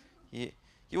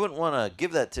 You wouldn't want to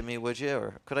give that to me, would you?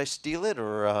 Or could I steal it?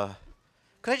 Or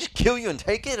could I just kill you and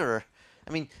take it? Or,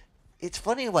 I mean, it's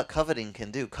funny what coveting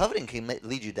can do. Coveting can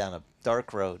lead you down a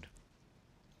dark road.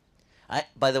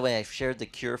 By the way, I've shared the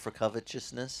cure for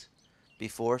covetousness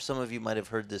before. Some of you might have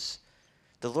heard this.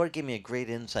 The Lord gave me a great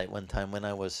insight one time when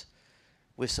I was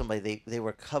with somebody. They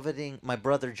were coveting. My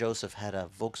brother Joseph had a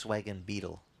Volkswagen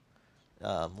Beetle,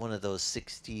 one of those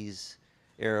 60s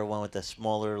era one with the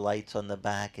smaller lights on the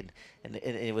back, and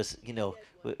it was, you know,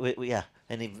 yeah,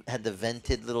 and he had the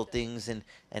vented little things, and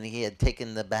he had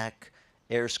taken the back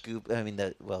air scoop, I mean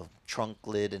the trunk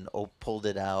lid, and pulled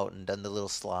it out and done the little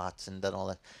slots and done all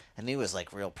that, and he was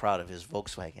like real proud of his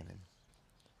Volkswagen. And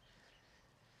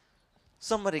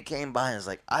somebody came by and was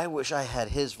like, I wish I had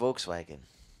his Volkswagen.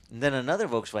 And then another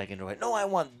Volkswagen went, no, I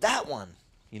want that one.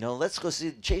 You know, let's go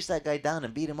chase that guy down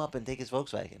and beat him up and take his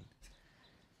Volkswagen.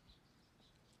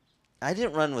 I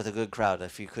didn't run with a good crowd,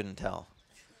 if you couldn't tell.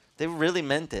 They really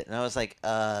meant it. And I was like,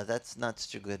 that's not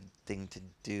such a good thing to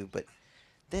do. But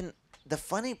then the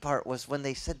funny part was when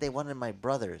they said they wanted my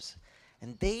brothers.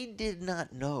 And they did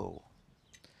not know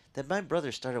that my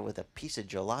brother started with a piece of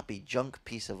jalopy junk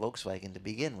piece of Volkswagen to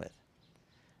begin with.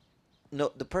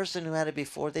 No, the person who had it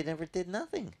before, they never did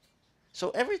nothing.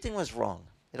 So everything was wrong.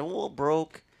 It all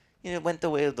broke. You know, it went the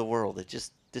way of the world. It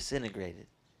just disintegrated.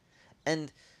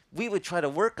 And we would try to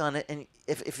work on it, and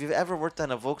if you've ever worked on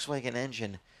a Volkswagen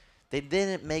engine, they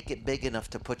didn't make it big enough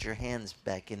to put your hands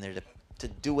back in there to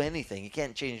do anything. You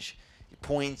can't change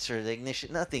points or the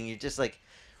ignition, nothing. You're just like,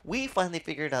 we finally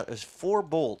figured out there's 4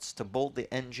 bolts to bolt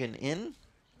the engine in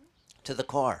to the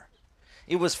car.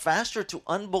 It was faster to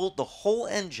unbolt the whole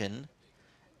engine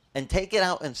and take it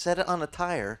out and set it on a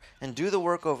tire and do the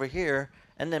work over here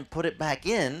and then put it back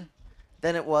in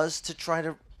than it was to try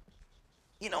to,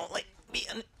 you know, like, be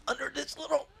under this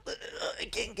little, I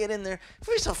can't get in there.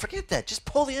 First of all, forget that. Just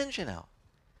pull the engine out.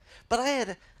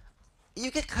 But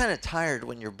you get kind of tired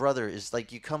when your brother is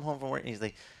like, you come home from work and he's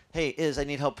like, hey, I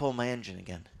need help pulling my engine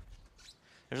again.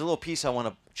 There's a little piece I want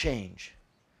to change.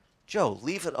 Joe,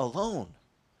 leave it alone.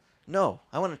 No,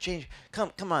 I want to change.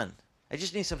 Come on. I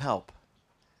just need some help.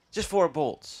 Just 4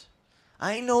 bolts.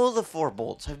 I know the 4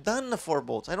 bolts. I've done the 4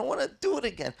 bolts. I don't want to do it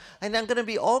again. And I'm going to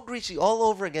be all greasy all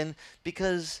over again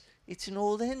because it's an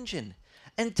old engine.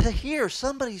 And to hear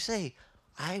somebody say,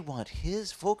 I want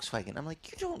his Volkswagen. I'm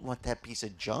like, you don't want that piece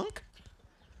of junk.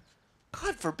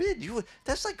 God forbid.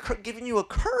 That's like giving you a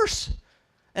curse.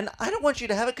 And I don't want you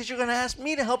to have it because you're going to ask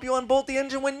me to help you unbolt the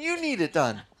engine when you need it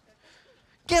done.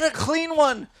 Get a clean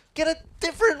one. Get a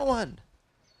different one.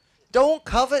 Don't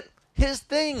covet his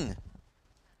thing.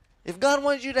 If God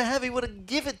wanted you to have, he would have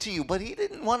given it to you, but he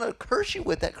didn't want to curse you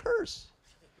with that curse.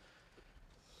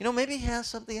 You know, maybe he has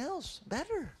something else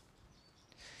better.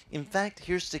 In fact,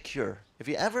 here's the cure. If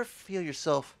you ever feel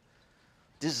yourself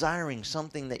desiring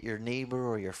something that your neighbor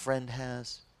or your friend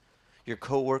has, your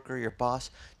coworker, your boss,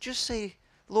 just say,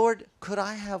 Lord, could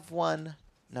I have one?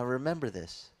 Now remember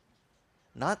this.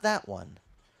 Not that one.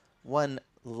 One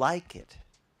like it.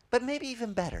 But maybe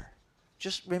even better.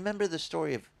 Just remember the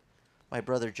story of my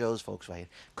brother Joe's Volkswagen.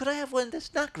 Could I have one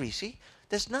that's not greasy,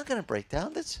 that's not going to break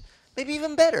down, that's maybe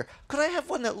even better? Could I have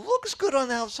one that looks good on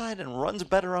the outside and runs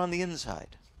better on the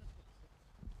inside?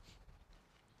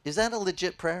 Is that a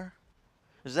legit prayer?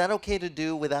 Is that okay to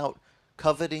do without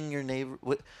coveting your neighbor?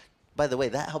 By the way,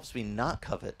 that helps me not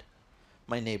covet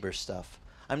my neighbor's stuff.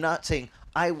 I'm not saying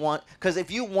I want, because if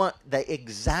you want the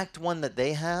exact one that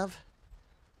they have,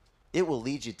 it will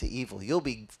lead you to evil. You'll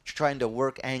be trying to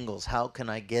work angles. How can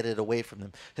I get it away from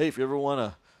them? Hey, if you ever want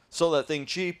to sell that thing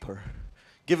cheap or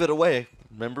Give it away.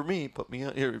 Remember me. Put me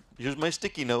on here. Here's my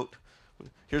sticky note.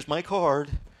 Here's my card.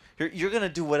 You're going to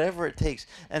do whatever it takes.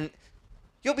 And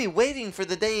you'll be waiting for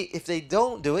the day, if they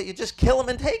don't do it, you just kill them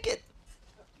and take it.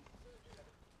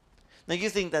 Now, you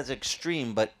think that's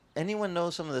extreme, but anyone know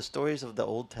some of the stories of the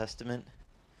Old Testament?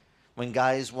 When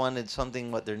guys wanted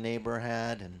something what their neighbor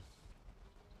had? And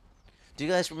do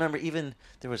you guys remember even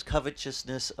there was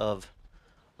covetousness of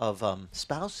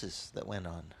spouses that went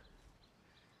on?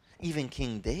 Even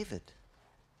King David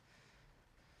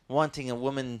wanting a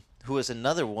woman who was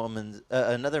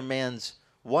another man's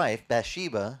wife,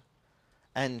 Bathsheba,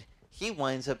 and he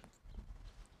winds up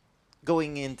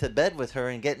going into bed with her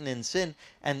and getting in sin,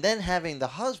 and then having the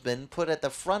husband put at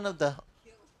the front of the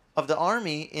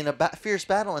army in a fierce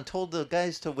battle and told the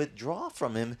guys to withdraw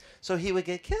from him so he would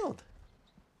get killed.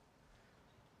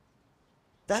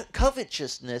 That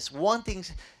covetousness, wanting,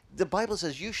 the Bible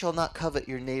says, you shall not covet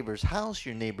your neighbor's house,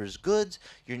 your neighbor's goods,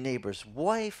 your neighbor's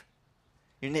wife,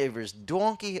 your neighbor's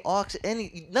donkey, ox,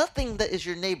 nothing that is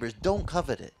your neighbor's, don't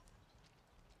covet it.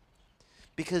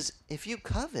 Because if you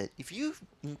covet, if you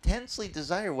intensely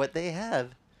desire what they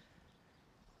have,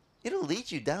 it'll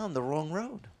lead you down the wrong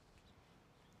road.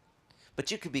 But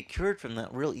you could be cured from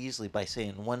that real easily by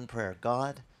saying one prayer,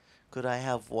 God, could I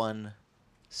have one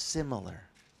similar?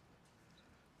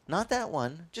 Not that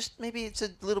one, just maybe it's a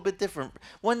little bit different.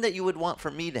 One that you would want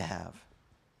for me to have.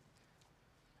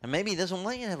 And maybe he doesn't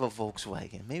want you to have a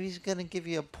Volkswagen. Maybe he's going to give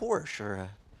you a Porsche or a,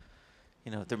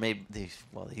 they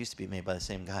used to be made by the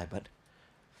same guy, but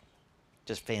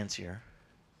just fancier.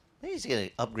 Maybe he's going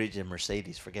to upgrade to a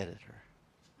Mercedes, forget it. Or,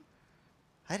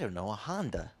 I don't know, a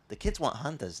Honda. The kids want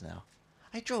Hondas now.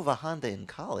 I drove a Honda in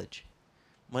college.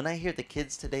 When I hear the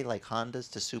kids today like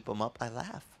Hondas to soup them up, I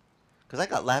laugh. Because I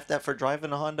got laughed at for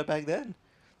driving a Honda back then.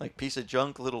 Like piece of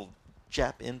junk, little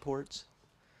Jap imports.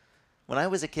 When I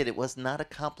was a kid, it was not a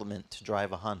compliment to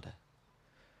drive a Honda.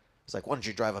 It's like, why don't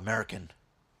you drive American?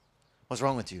 What's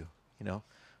wrong with you? I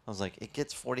was like, it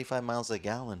gets 45 miles a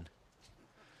gallon.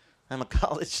 I'm a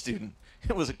college student.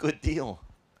 It was a good deal.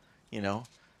 It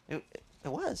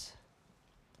was.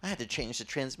 I had to change the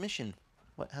transmission.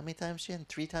 How many times, Jen?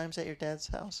 3 times at your dad's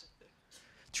house?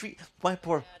 My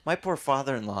poor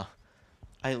father-in-law.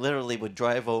 I literally would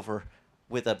drive over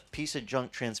with a piece of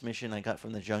junk transmission I got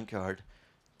from the junkyard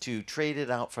to trade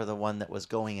it out for the one that was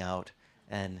going out,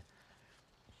 and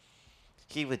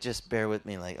he would just bear with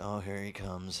me like, oh, here he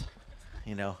comes,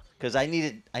 because I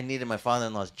needed my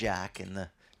father-in-law's jack and the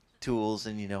tools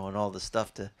and and all the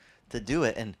stuff to do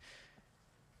it. And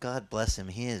God bless him,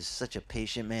 he is such a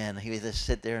patient man. He would just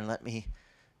sit there and let me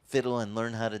fiddle and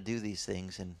learn how to do these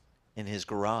things in his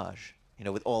garage,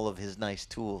 with all of his nice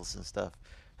tools and stuff.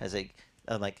 As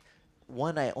like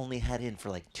one I only had in for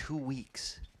like 2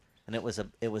 weeks, and it was a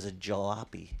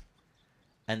jalopy,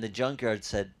 and the junkyard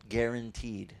said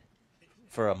guaranteed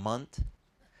for a month.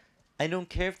 I don't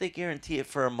care if they guarantee it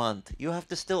for a month. You have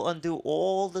to still undo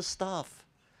all the stuff.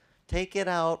 Take it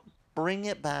out, bring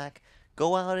it back,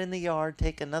 go out in the yard,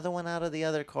 take another one out of the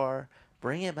other car,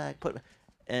 bring it back,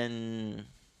 and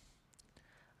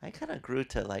I kind of grew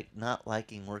to like not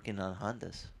liking working on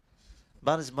Hondas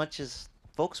about as much as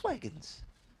Volkswagens.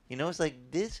 It's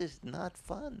like, this is not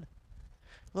fun.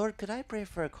 Lord, could I pray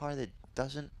for a car that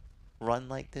doesn't run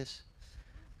like this?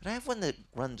 Could I have one that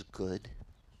runs good?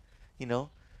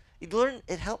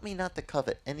 It helped me not to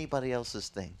covet anybody else's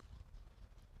thing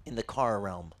in the car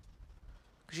realm.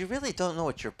 Because you really don't know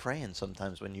what you're praying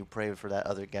sometimes when you pray for that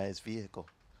other guy's vehicle.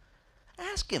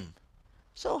 Ask him,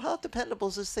 so how dependable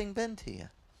has this thing been to you?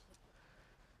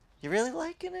 You really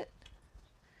liking it?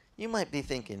 You might be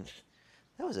thinking,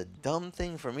 that was a dumb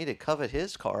thing for me to covet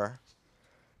his car,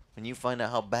 when you find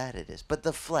out how bad it is. But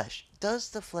the flesh, does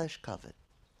the flesh covet?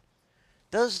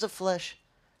 Does the flesh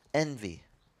envy?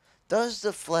 Does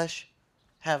the flesh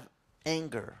have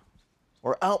anger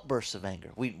or outbursts of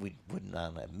anger? We would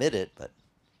not admit it, but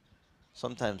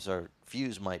sometimes our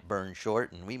fuse might burn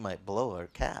short and we might blow our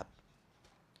cap.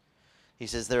 He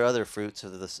says there are other fruits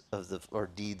or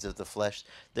deeds of the flesh.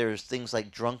 There's things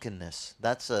like drunkenness.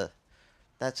 That's a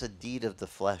deed of the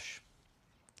flesh.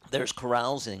 There's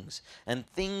carousings and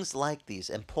things like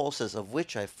these. And Paul says, of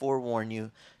which I forewarn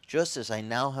you, just as I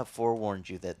now have forewarned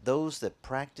you, that those that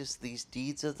practice these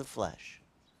deeds of the flesh,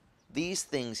 these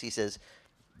things, he says,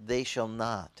 they shall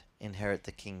not inherit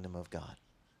the kingdom of God.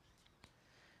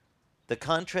 The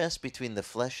contrast between the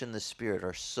flesh and the spirit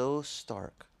are so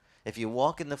stark. If you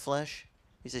walk in the flesh,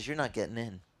 he says, you're not getting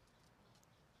in.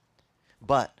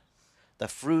 But the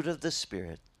fruit of the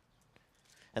Spirit,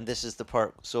 and this is the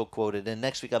part so quoted, and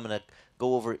next week I'm going to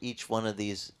go over each one of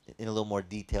these in a little more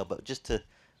detail, but just to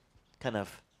kind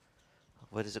of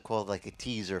what is it called? Like a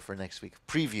teaser for next week.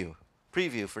 Preview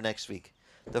for next week.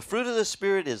 The fruit of the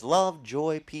Spirit is love,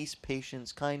 joy, peace,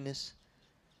 patience, kindness,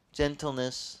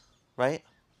 gentleness, right?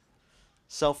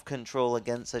 Self-control.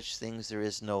 Against such things there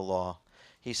is no law.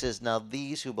 He says, now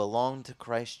these who belong to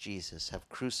Christ Jesus have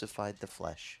crucified the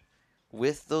flesh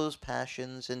with those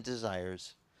passions and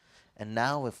desires. And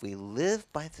now if we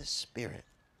live by the Spirit,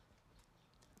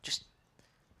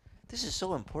 this is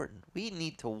so important. We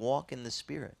need to walk in the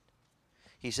Spirit.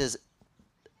 He says,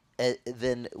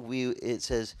 it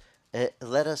says,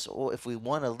 let us, if we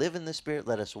want to live in the Spirit,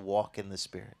 let us walk in the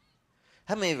Spirit.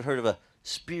 How many have heard of a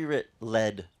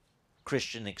Spirit-led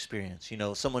Christian experience? You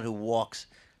know, someone who walks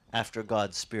after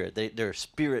God's Spirit. They're a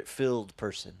Spirit-filled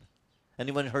person.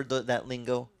 Anyone heard that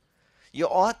lingo? You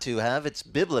ought to have. It's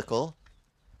biblical.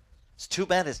 It's too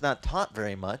bad it's not taught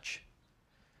very much.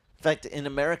 In fact, in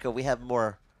America, we have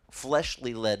more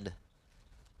fleshly-led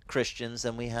Christians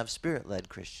than we have Spirit-led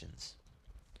Christians.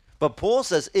 But Paul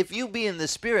says, if you be in the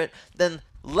Spirit, then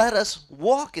let us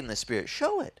walk in the Spirit.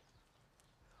 Show it.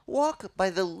 Walk by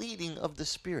the leading of the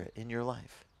Spirit in your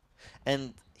life.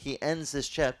 And he ends this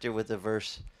chapter with a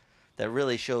verse that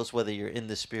really shows whether you're in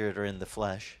the Spirit or in the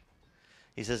flesh.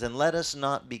 He says, and let us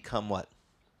not become what?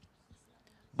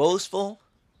 Boastful,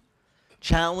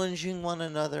 challenging one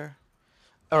another,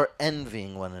 or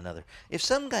envying one another. If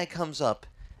some guy comes up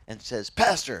and says,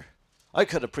 Pastor, I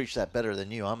could have preached that better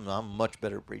than you. I'm a much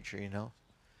better preacher, you know.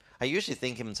 I usually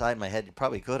think inside my head, you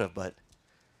probably could have, but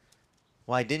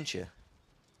why didn't you?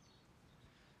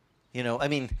 You know, I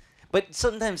mean, but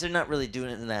sometimes they're not really doing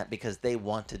it in that because they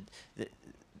wanted.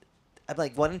 I'm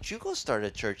like, why don't you go start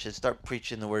a church and start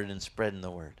preaching the word and spreading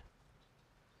the word?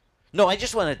 No, I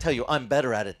just want to tell you I'm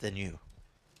better at it than you.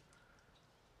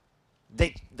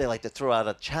 They like to throw out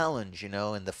a challenge, you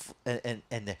know,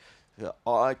 and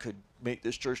oh, I could make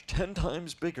this church 10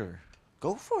 times bigger.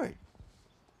 Go for it.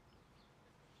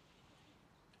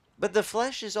 But the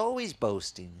flesh is always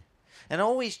boasting and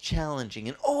always challenging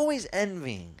and always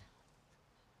envying.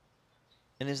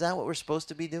 And is that what we're supposed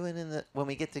to be doing when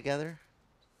we get together?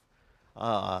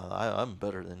 I'm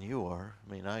better than you are.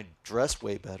 I mean, I dress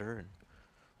way better and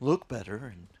look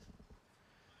better. And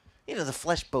you know, the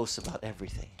flesh boasts about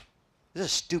everything. This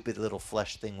is a stupid little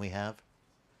flesh thing we have.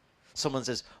 Someone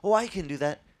says, oh, I can do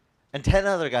that. And 10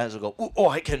 other guys will go, oh,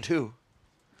 I can too.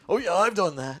 Oh, yeah, I've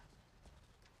done that.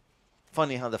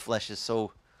 Funny how the flesh is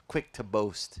so quick to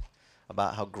boast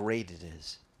about how great it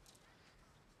is.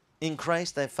 In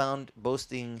Christ, I found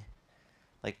boasting,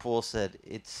 like Paul said,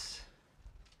 it's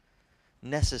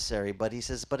necessary. But he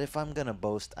says, but if I'm going to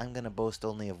boast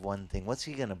only of one thing. What's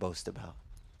he going to boast about?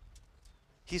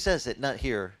 He says it, not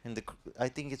here. I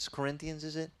think it's Corinthians,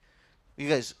 is it? You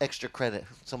guys, extra credit.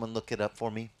 Someone look it up for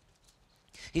me.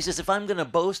 He says, if I'm going to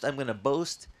boast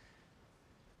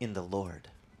in the Lord.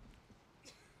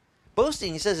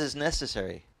 Boasting, he says, is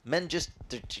necessary. Men you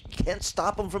can't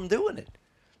stop them from doing it.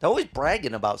 They're always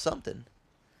bragging about something.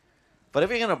 But if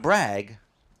you're going to brag,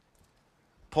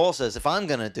 Paul says, if I'm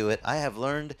going to do it, I have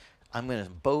learned I'm going to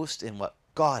boast in what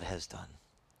God has done.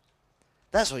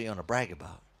 That's what you want to brag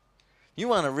about. You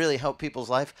want to really help people's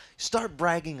life? Start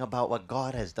bragging about what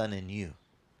God has done in you.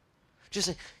 Just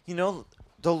say, you know,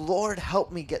 the Lord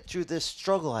helped me get through this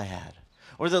struggle I had.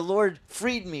 Or the Lord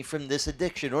freed me from this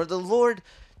addiction. Or the Lord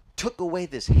took away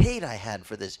this hate I had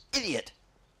for this idiot.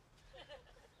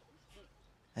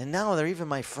 And now they're even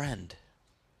my friend.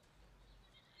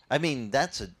 I mean,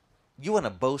 you want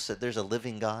to boast that there's a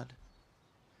living God?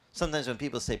 Sometimes when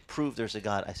people say, prove there's a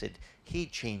God, I said, he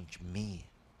changed me.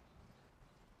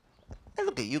 I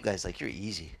look at you guys like you're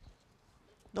easy.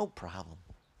 No problem.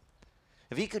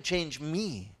 If he could change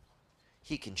me,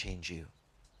 he can change you.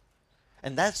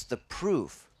 And that's the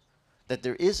proof that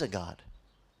there is a God.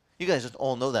 You guys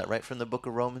all know that, right, from the book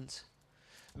of Romans?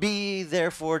 Be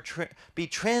therefore be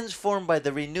transformed by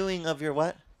the renewing of your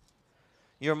what?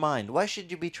 Your mind. Why should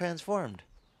you be transformed?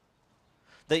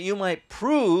 That you might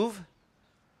prove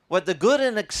what the good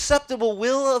and acceptable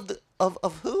will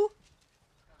of who?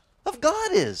 Of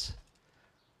God is.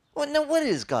 Well, now, what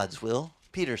is God's will?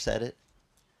 Peter said it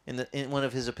in one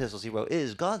of his epistles. He wrote, it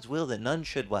is God's will that none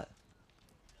should what?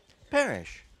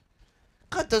 Perish.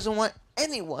 God doesn't want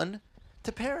anyone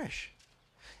to perish.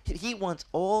 He wants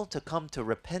all to come to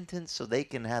repentance so they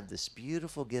can have this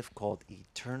beautiful gift called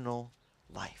eternal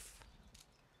life.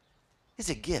 It's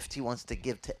a gift he wants to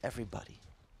give to everybody.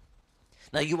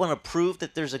 Now, you want to prove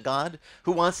that there's a God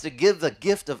who wants to give the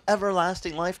gift of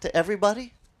everlasting life to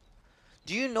everybody?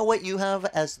 Do you know what you have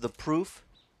as the proof?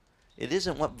 It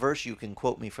isn't what verse you can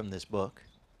quote me from this book.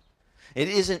 It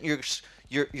isn't your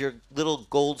little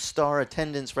gold star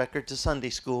attendance record to Sunday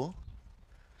school.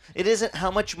 It isn't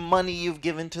how much money you've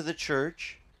given to the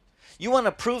church. You want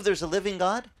to prove there's a living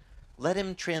God? Let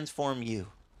him transform you.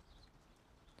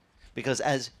 Because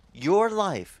as your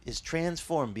life is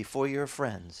transformed before your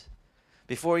friends,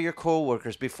 before your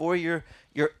co-workers, before your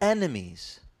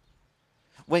enemies,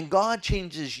 when God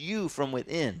changes you from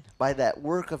within by that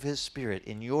work of his Spirit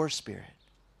in your spirit,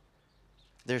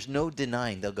 there's no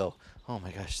denying. They'll go, oh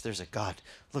my gosh, there's a God.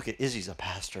 Look at Izzy's a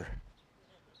pastor.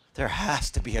 There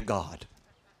has to be a God.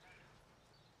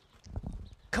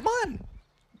 Come on.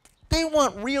 They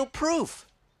want real proof.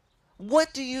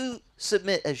 What do you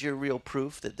submit as your real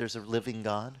proof that there's a living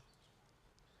God?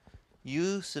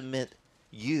 You submit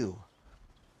you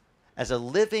as a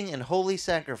living and holy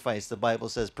sacrifice. The Bible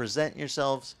says, present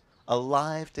yourselves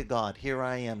alive to God. Here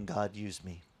I am, God, use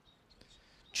me.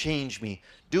 Change me.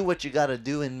 Do what you got to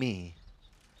do in me.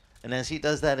 And as he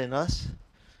does that in us,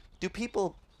 do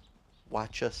people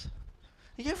watch us?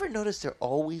 Have you ever noticed they're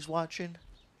always watching?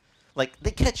 Like,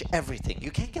 they catch everything.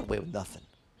 You can't get away with nothing.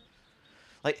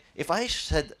 Like, if I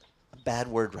said a bad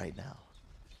word right now,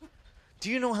 do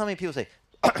you know how many people say,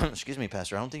 excuse me,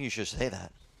 Pastor, I don't think you should say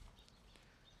that.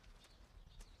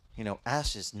 You know,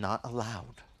 ass is not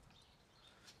allowed.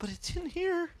 But it's in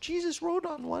here. Jesus wrote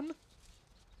on one.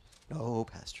 No,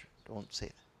 Pastor, don't say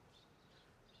that.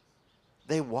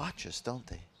 They watch us, don't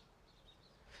they?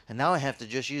 And now I have to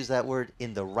just use that word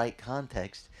in the right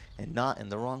context and not in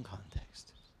the wrong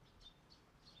context.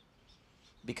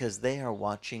 Because they are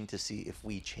watching to see if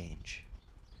we change.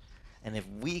 And if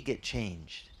we get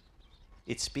changed,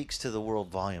 it speaks to the world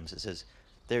volumes. It says,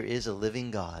 there is a living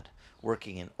God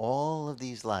working in all of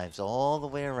these lives, all the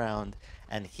way around,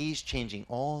 and he's changing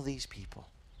all these people.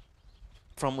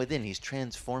 From within, he's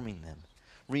transforming them,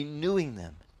 renewing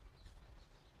them.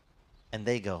 And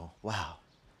they go, wow,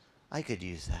 I could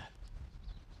use that.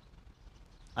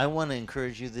 I want to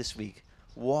encourage you this week,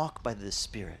 walk by the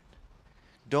Spirit.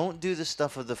 Don't do the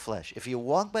stuff of the flesh. If you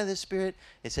walk by the Spirit,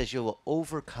 it says you will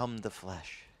overcome the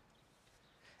flesh.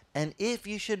 And if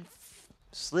you should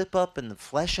slip up and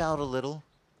flesh out a little,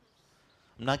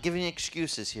 I'm not giving you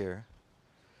excuses here,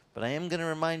 but I am going to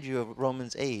remind you of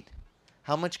Romans 8.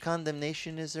 How much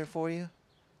condemnation is there for you?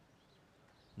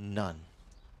 None.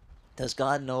 Does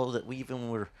God know that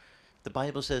the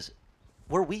Bible says,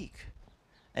 we're weak.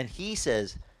 And he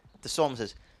says, the psalm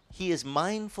says, he is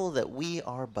mindful that we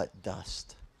are but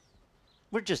dust.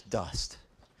 We're just dust.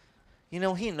 You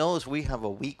know, he knows we have a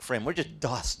weak frame. We're just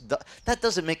dust. That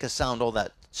doesn't make us sound all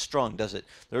that strong, does it?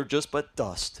 They're just but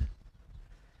dust.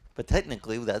 But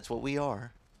technically, that's what we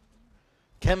are.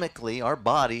 Chemically, our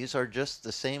bodies are just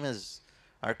the same as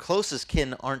our closest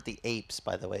kin aren't the apes,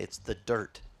 by the way. It's the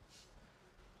dirt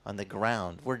on the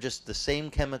ground. We're just the same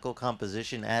chemical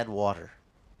composition, add water.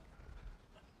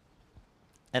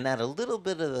 And add a little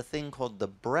bit of the thing called the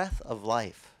breath of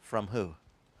life. From who?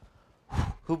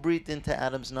 Who breathed into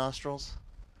Adam's nostrils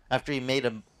after he made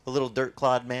a little dirt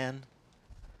clod man?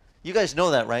 You guys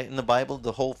know that, right? In the Bible,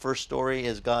 the whole first story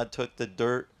is God took the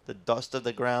dirt, the dust of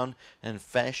the ground, and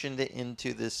fashioned it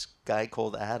into this guy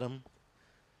called Adam.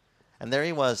 And there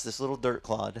he was, this little dirt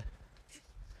clod.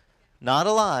 Not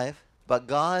alive, but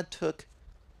God took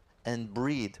and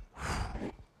breathed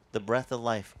the breath of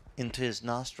life into his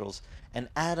nostrils. And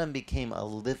Adam became a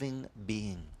living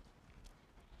being.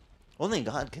 Only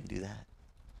God can do that.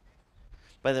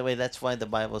 By the way, that's why the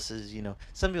Bible says, you know,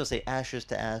 some people say ashes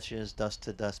to ashes, dust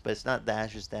to dust, but it's not the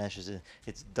ashes to ashes,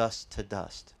 it's dust to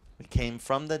dust. We came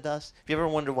from the dust. If you ever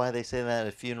wonder why they say that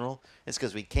at a funeral, it's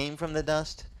because we came from the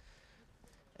dust.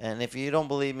 And if you don't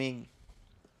believe me,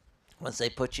 once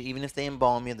they put you, even if they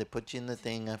embalm you, they put you in the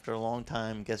thing after a long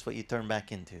time, guess what you turn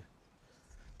back into?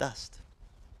 Dust.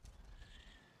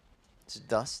 It's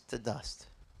dust to dust.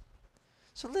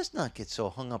 So let's not get so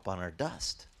hung up on our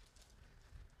dust.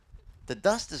 The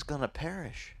dust is going to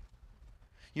perish.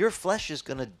 Your flesh is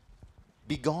going to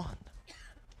be gone.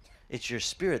 It's your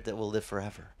spirit that will live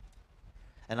forever.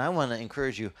 And I want to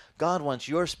encourage you, God wants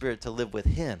your spirit to live with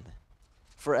him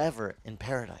forever in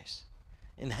paradise,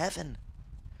 in heaven.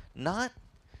 Not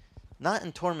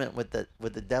in torment with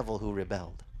the devil who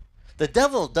rebelled. The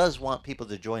devil does want people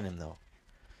to join him, though.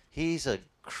 He's a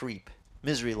creep.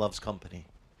 Misery loves company.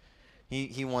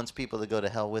 He wants people to go to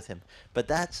hell with him. But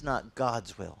that's not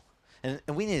God's will. And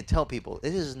we need to tell people,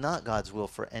 it is not God's will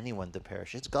for anyone to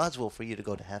perish. It's God's will for you to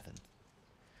go to heaven.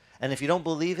 And if you don't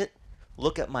believe it,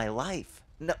 look at my life.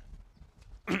 No.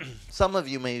 Some of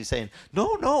you may be saying,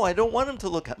 no, I don't want him to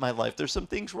look at my life. There's some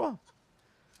things wrong.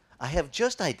 I have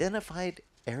just identified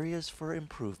areas for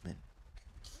improvement.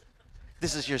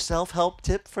 This is your self-help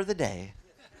tip for the day.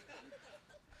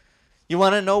 You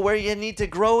want to know where you need to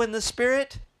grow in the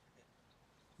Spirit?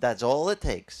 That's all it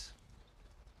takes.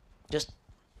 Just,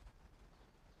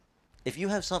 if you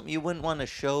have something you wouldn't want to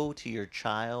show to your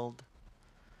child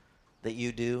that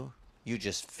you do, you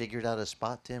just figured out a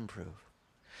spot to improve.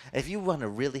 If you want to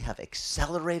really have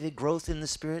accelerated growth in the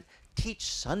Spirit, teach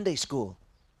Sunday school.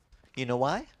 You know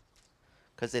why?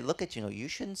 Because they look at you and go, you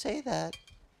shouldn't say that.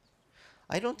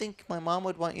 I don't think my mom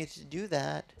would want you to do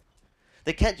that.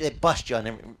 They bust you on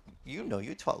every,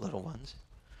 you taught little ones,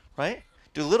 right?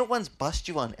 Do little ones bust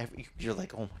you on every, you're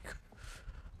like, oh my God.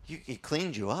 It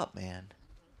cleaned you up, man.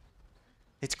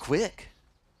 It's quick.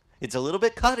 It's a little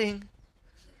bit cutting,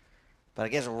 but I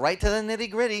guess right to the nitty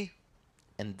gritty.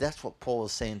 And that's what Paul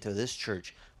is saying to this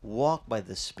church. Walk by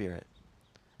the Spirit.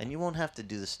 And you won't have to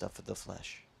do the stuff of the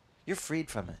flesh. You're freed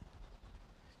from it.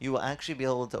 You will actually be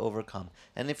able to overcome.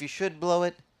 And if you should blow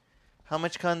it, how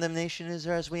much condemnation is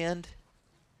there as we end?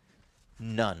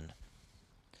 None.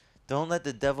 Don't let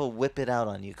the devil whip it out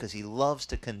on you, because he loves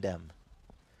to condemn.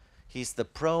 He's the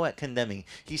pro at condemning.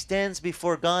 He stands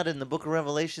before God in the book of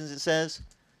Revelations, it says,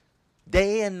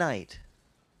 day and night.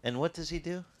 And what does he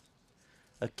do?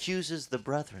 Accuses the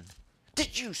brethren.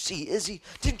 Did you see Izzy?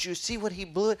 Didn't you see what he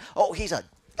blew it? Oh, he's a...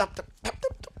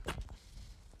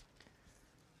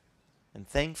 And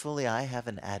thankfully, I have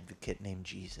an advocate named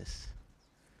Jesus.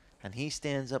 And he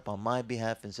stands up on my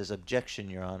behalf and says, objection,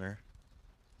 Your Honor.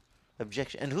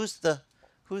 Objection. And who's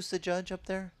the judge up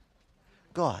there?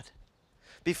 God.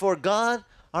 Before God,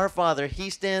 our Father, he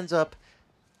stands up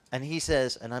and he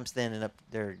says, and I'm standing up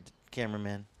there,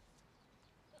 cameraman.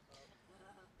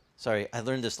 Sorry, I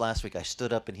learned this last week. I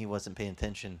stood up and he wasn't paying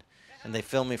attention. And they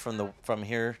filmed me from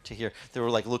here to here. They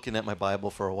were like looking at my Bible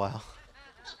for a while.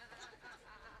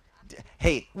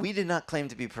 Hey, we did not claim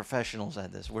to be professionals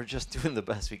at this. We're just doing the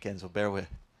best we can, so bear with.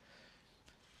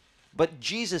 But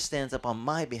Jesus stands up on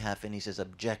my behalf and he says,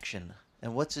 objection.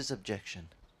 And what's his objection?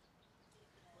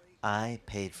 I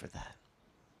paid for that.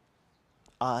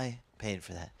 I paid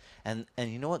for that. And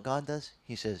you know what God does?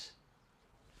 He says,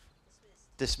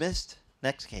 dismissed.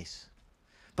 Next case.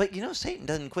 But you know, Satan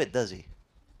doesn't quit, does he?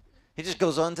 He just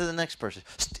goes on to the next person.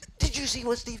 Did you see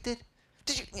what Steve did?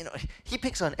 He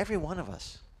picks on every one of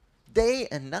us. Day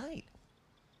and night.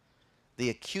 The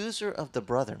accuser of the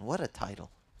brethren. What a title.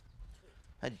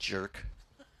 A jerk.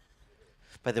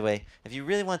 By the way, if you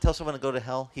really want to tell someone to go to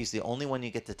hell, he's the only one you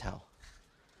get to tell.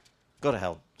 Go to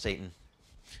hell, Satan.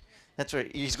 That's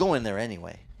right. He's going there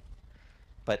anyway.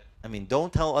 But, I mean,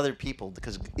 don't tell other people,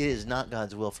 because it is not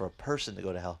God's will for a person to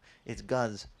go to hell. It's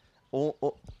God's,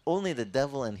 only the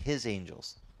devil and his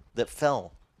angels that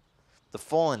fell, the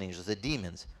fallen angels, the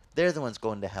demons, they're the ones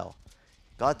going to hell.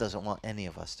 God doesn't want any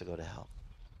of us to go to hell.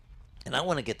 And I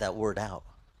want to get that word out.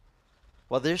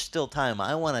 While there's still time,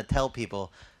 I want to tell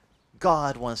people,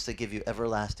 God wants to give you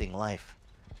everlasting life.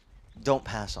 Don't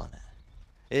pass on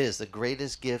it. It is the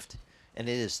greatest gift, and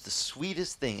it is the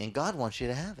sweetest thing, and God wants you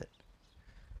to have it.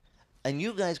 And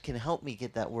you guys can help me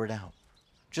get that word out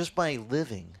just by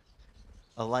living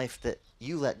a life that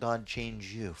you let God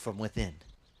change you from within.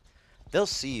 They'll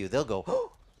see you. They'll go,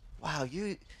 oh, wow,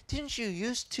 didn't you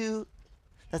used to?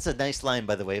 That's a nice line,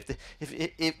 by the way.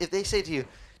 If they say to you,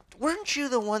 weren't you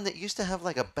the one that used to have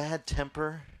like a bad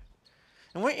temper?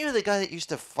 And weren't you the guy that used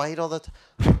to fight all the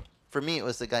time? For me, it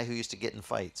was the guy who used to get in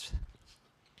fights.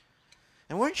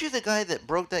 And weren't you the guy that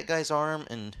broke that guy's arm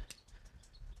and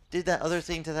did that other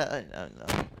thing to that?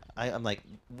 I'm like,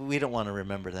 we don't want to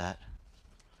remember that.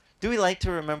 Do we like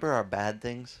to remember our bad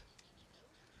things?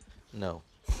 No.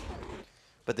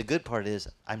 But the good part is,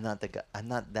 I'm not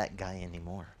that guy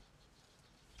anymore.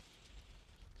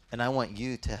 And I want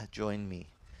you to join me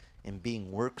in being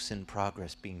works in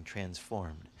progress, being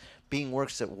transformed, being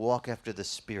works that walk after the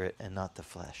Spirit and not the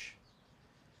flesh.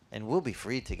 And we'll be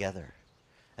free together.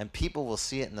 And people will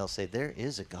see it and they'll say, there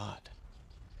is a God.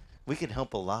 We can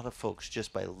help a lot of folks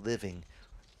just by living.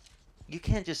 You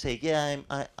can't just say, yeah,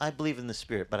 I believe in the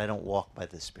Spirit, but I don't walk by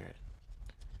the Spirit.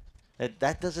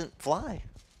 That doesn't fly.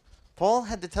 Paul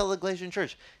had to tell the Galatian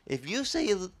church, if you say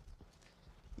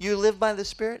you live by the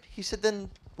Spirit, he said,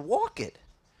 then walk it.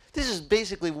 This is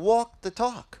basically walk the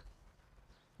talk.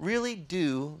 Really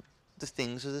do the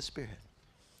things of the Spirit.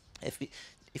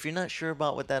 If you're not sure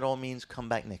about what that all means, come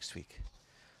back next week.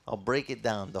 I'll break it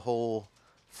down, the whole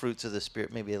fruits of the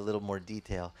Spirit, maybe a little more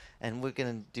detail. And we're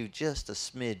going to do just a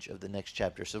smidge of the next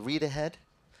chapter. So read ahead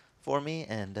for me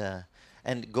and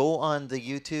go on the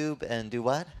YouTube and do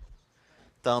what?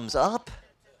 Thumbs up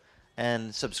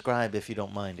and subscribe if you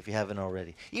don't mind, if you haven't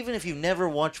already. Even if you never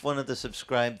watch one of the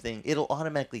subscribe thing, it'll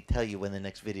automatically tell you when the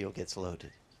next video gets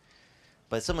loaded.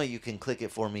 But some of you can click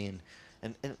it for me.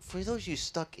 And for those of you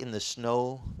stuck in the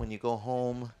snow when you go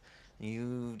home,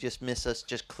 you just miss us,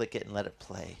 just click it and let it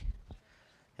play.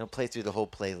 It'll play through the whole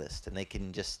playlist, and they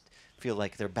can just feel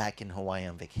like they're back in Hawaii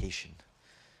on vacation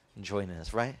and joining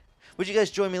us, right? Would you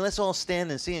guys join me? Let's all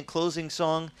stand and sing a closing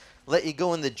song. Let you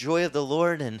go in the joy of the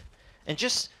Lord and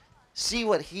just see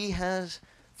what He has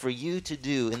for you to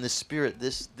do in the Spirit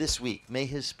this week. May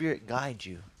His Spirit guide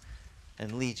you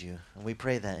and lead you. And we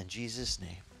pray that in Jesus'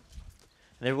 name.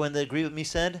 And everyone that agree with me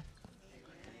said,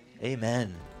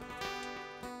 Amen.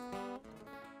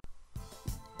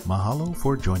 Mahalo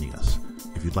for joining us.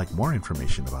 If you'd like more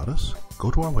information about us,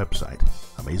 go to our website,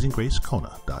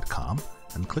 AmazingGraceKona.com,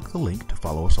 and click the link to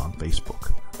follow us on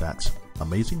Facebook. That's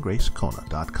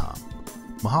AmazingGraceKona.com.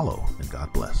 Mahalo and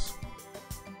God bless.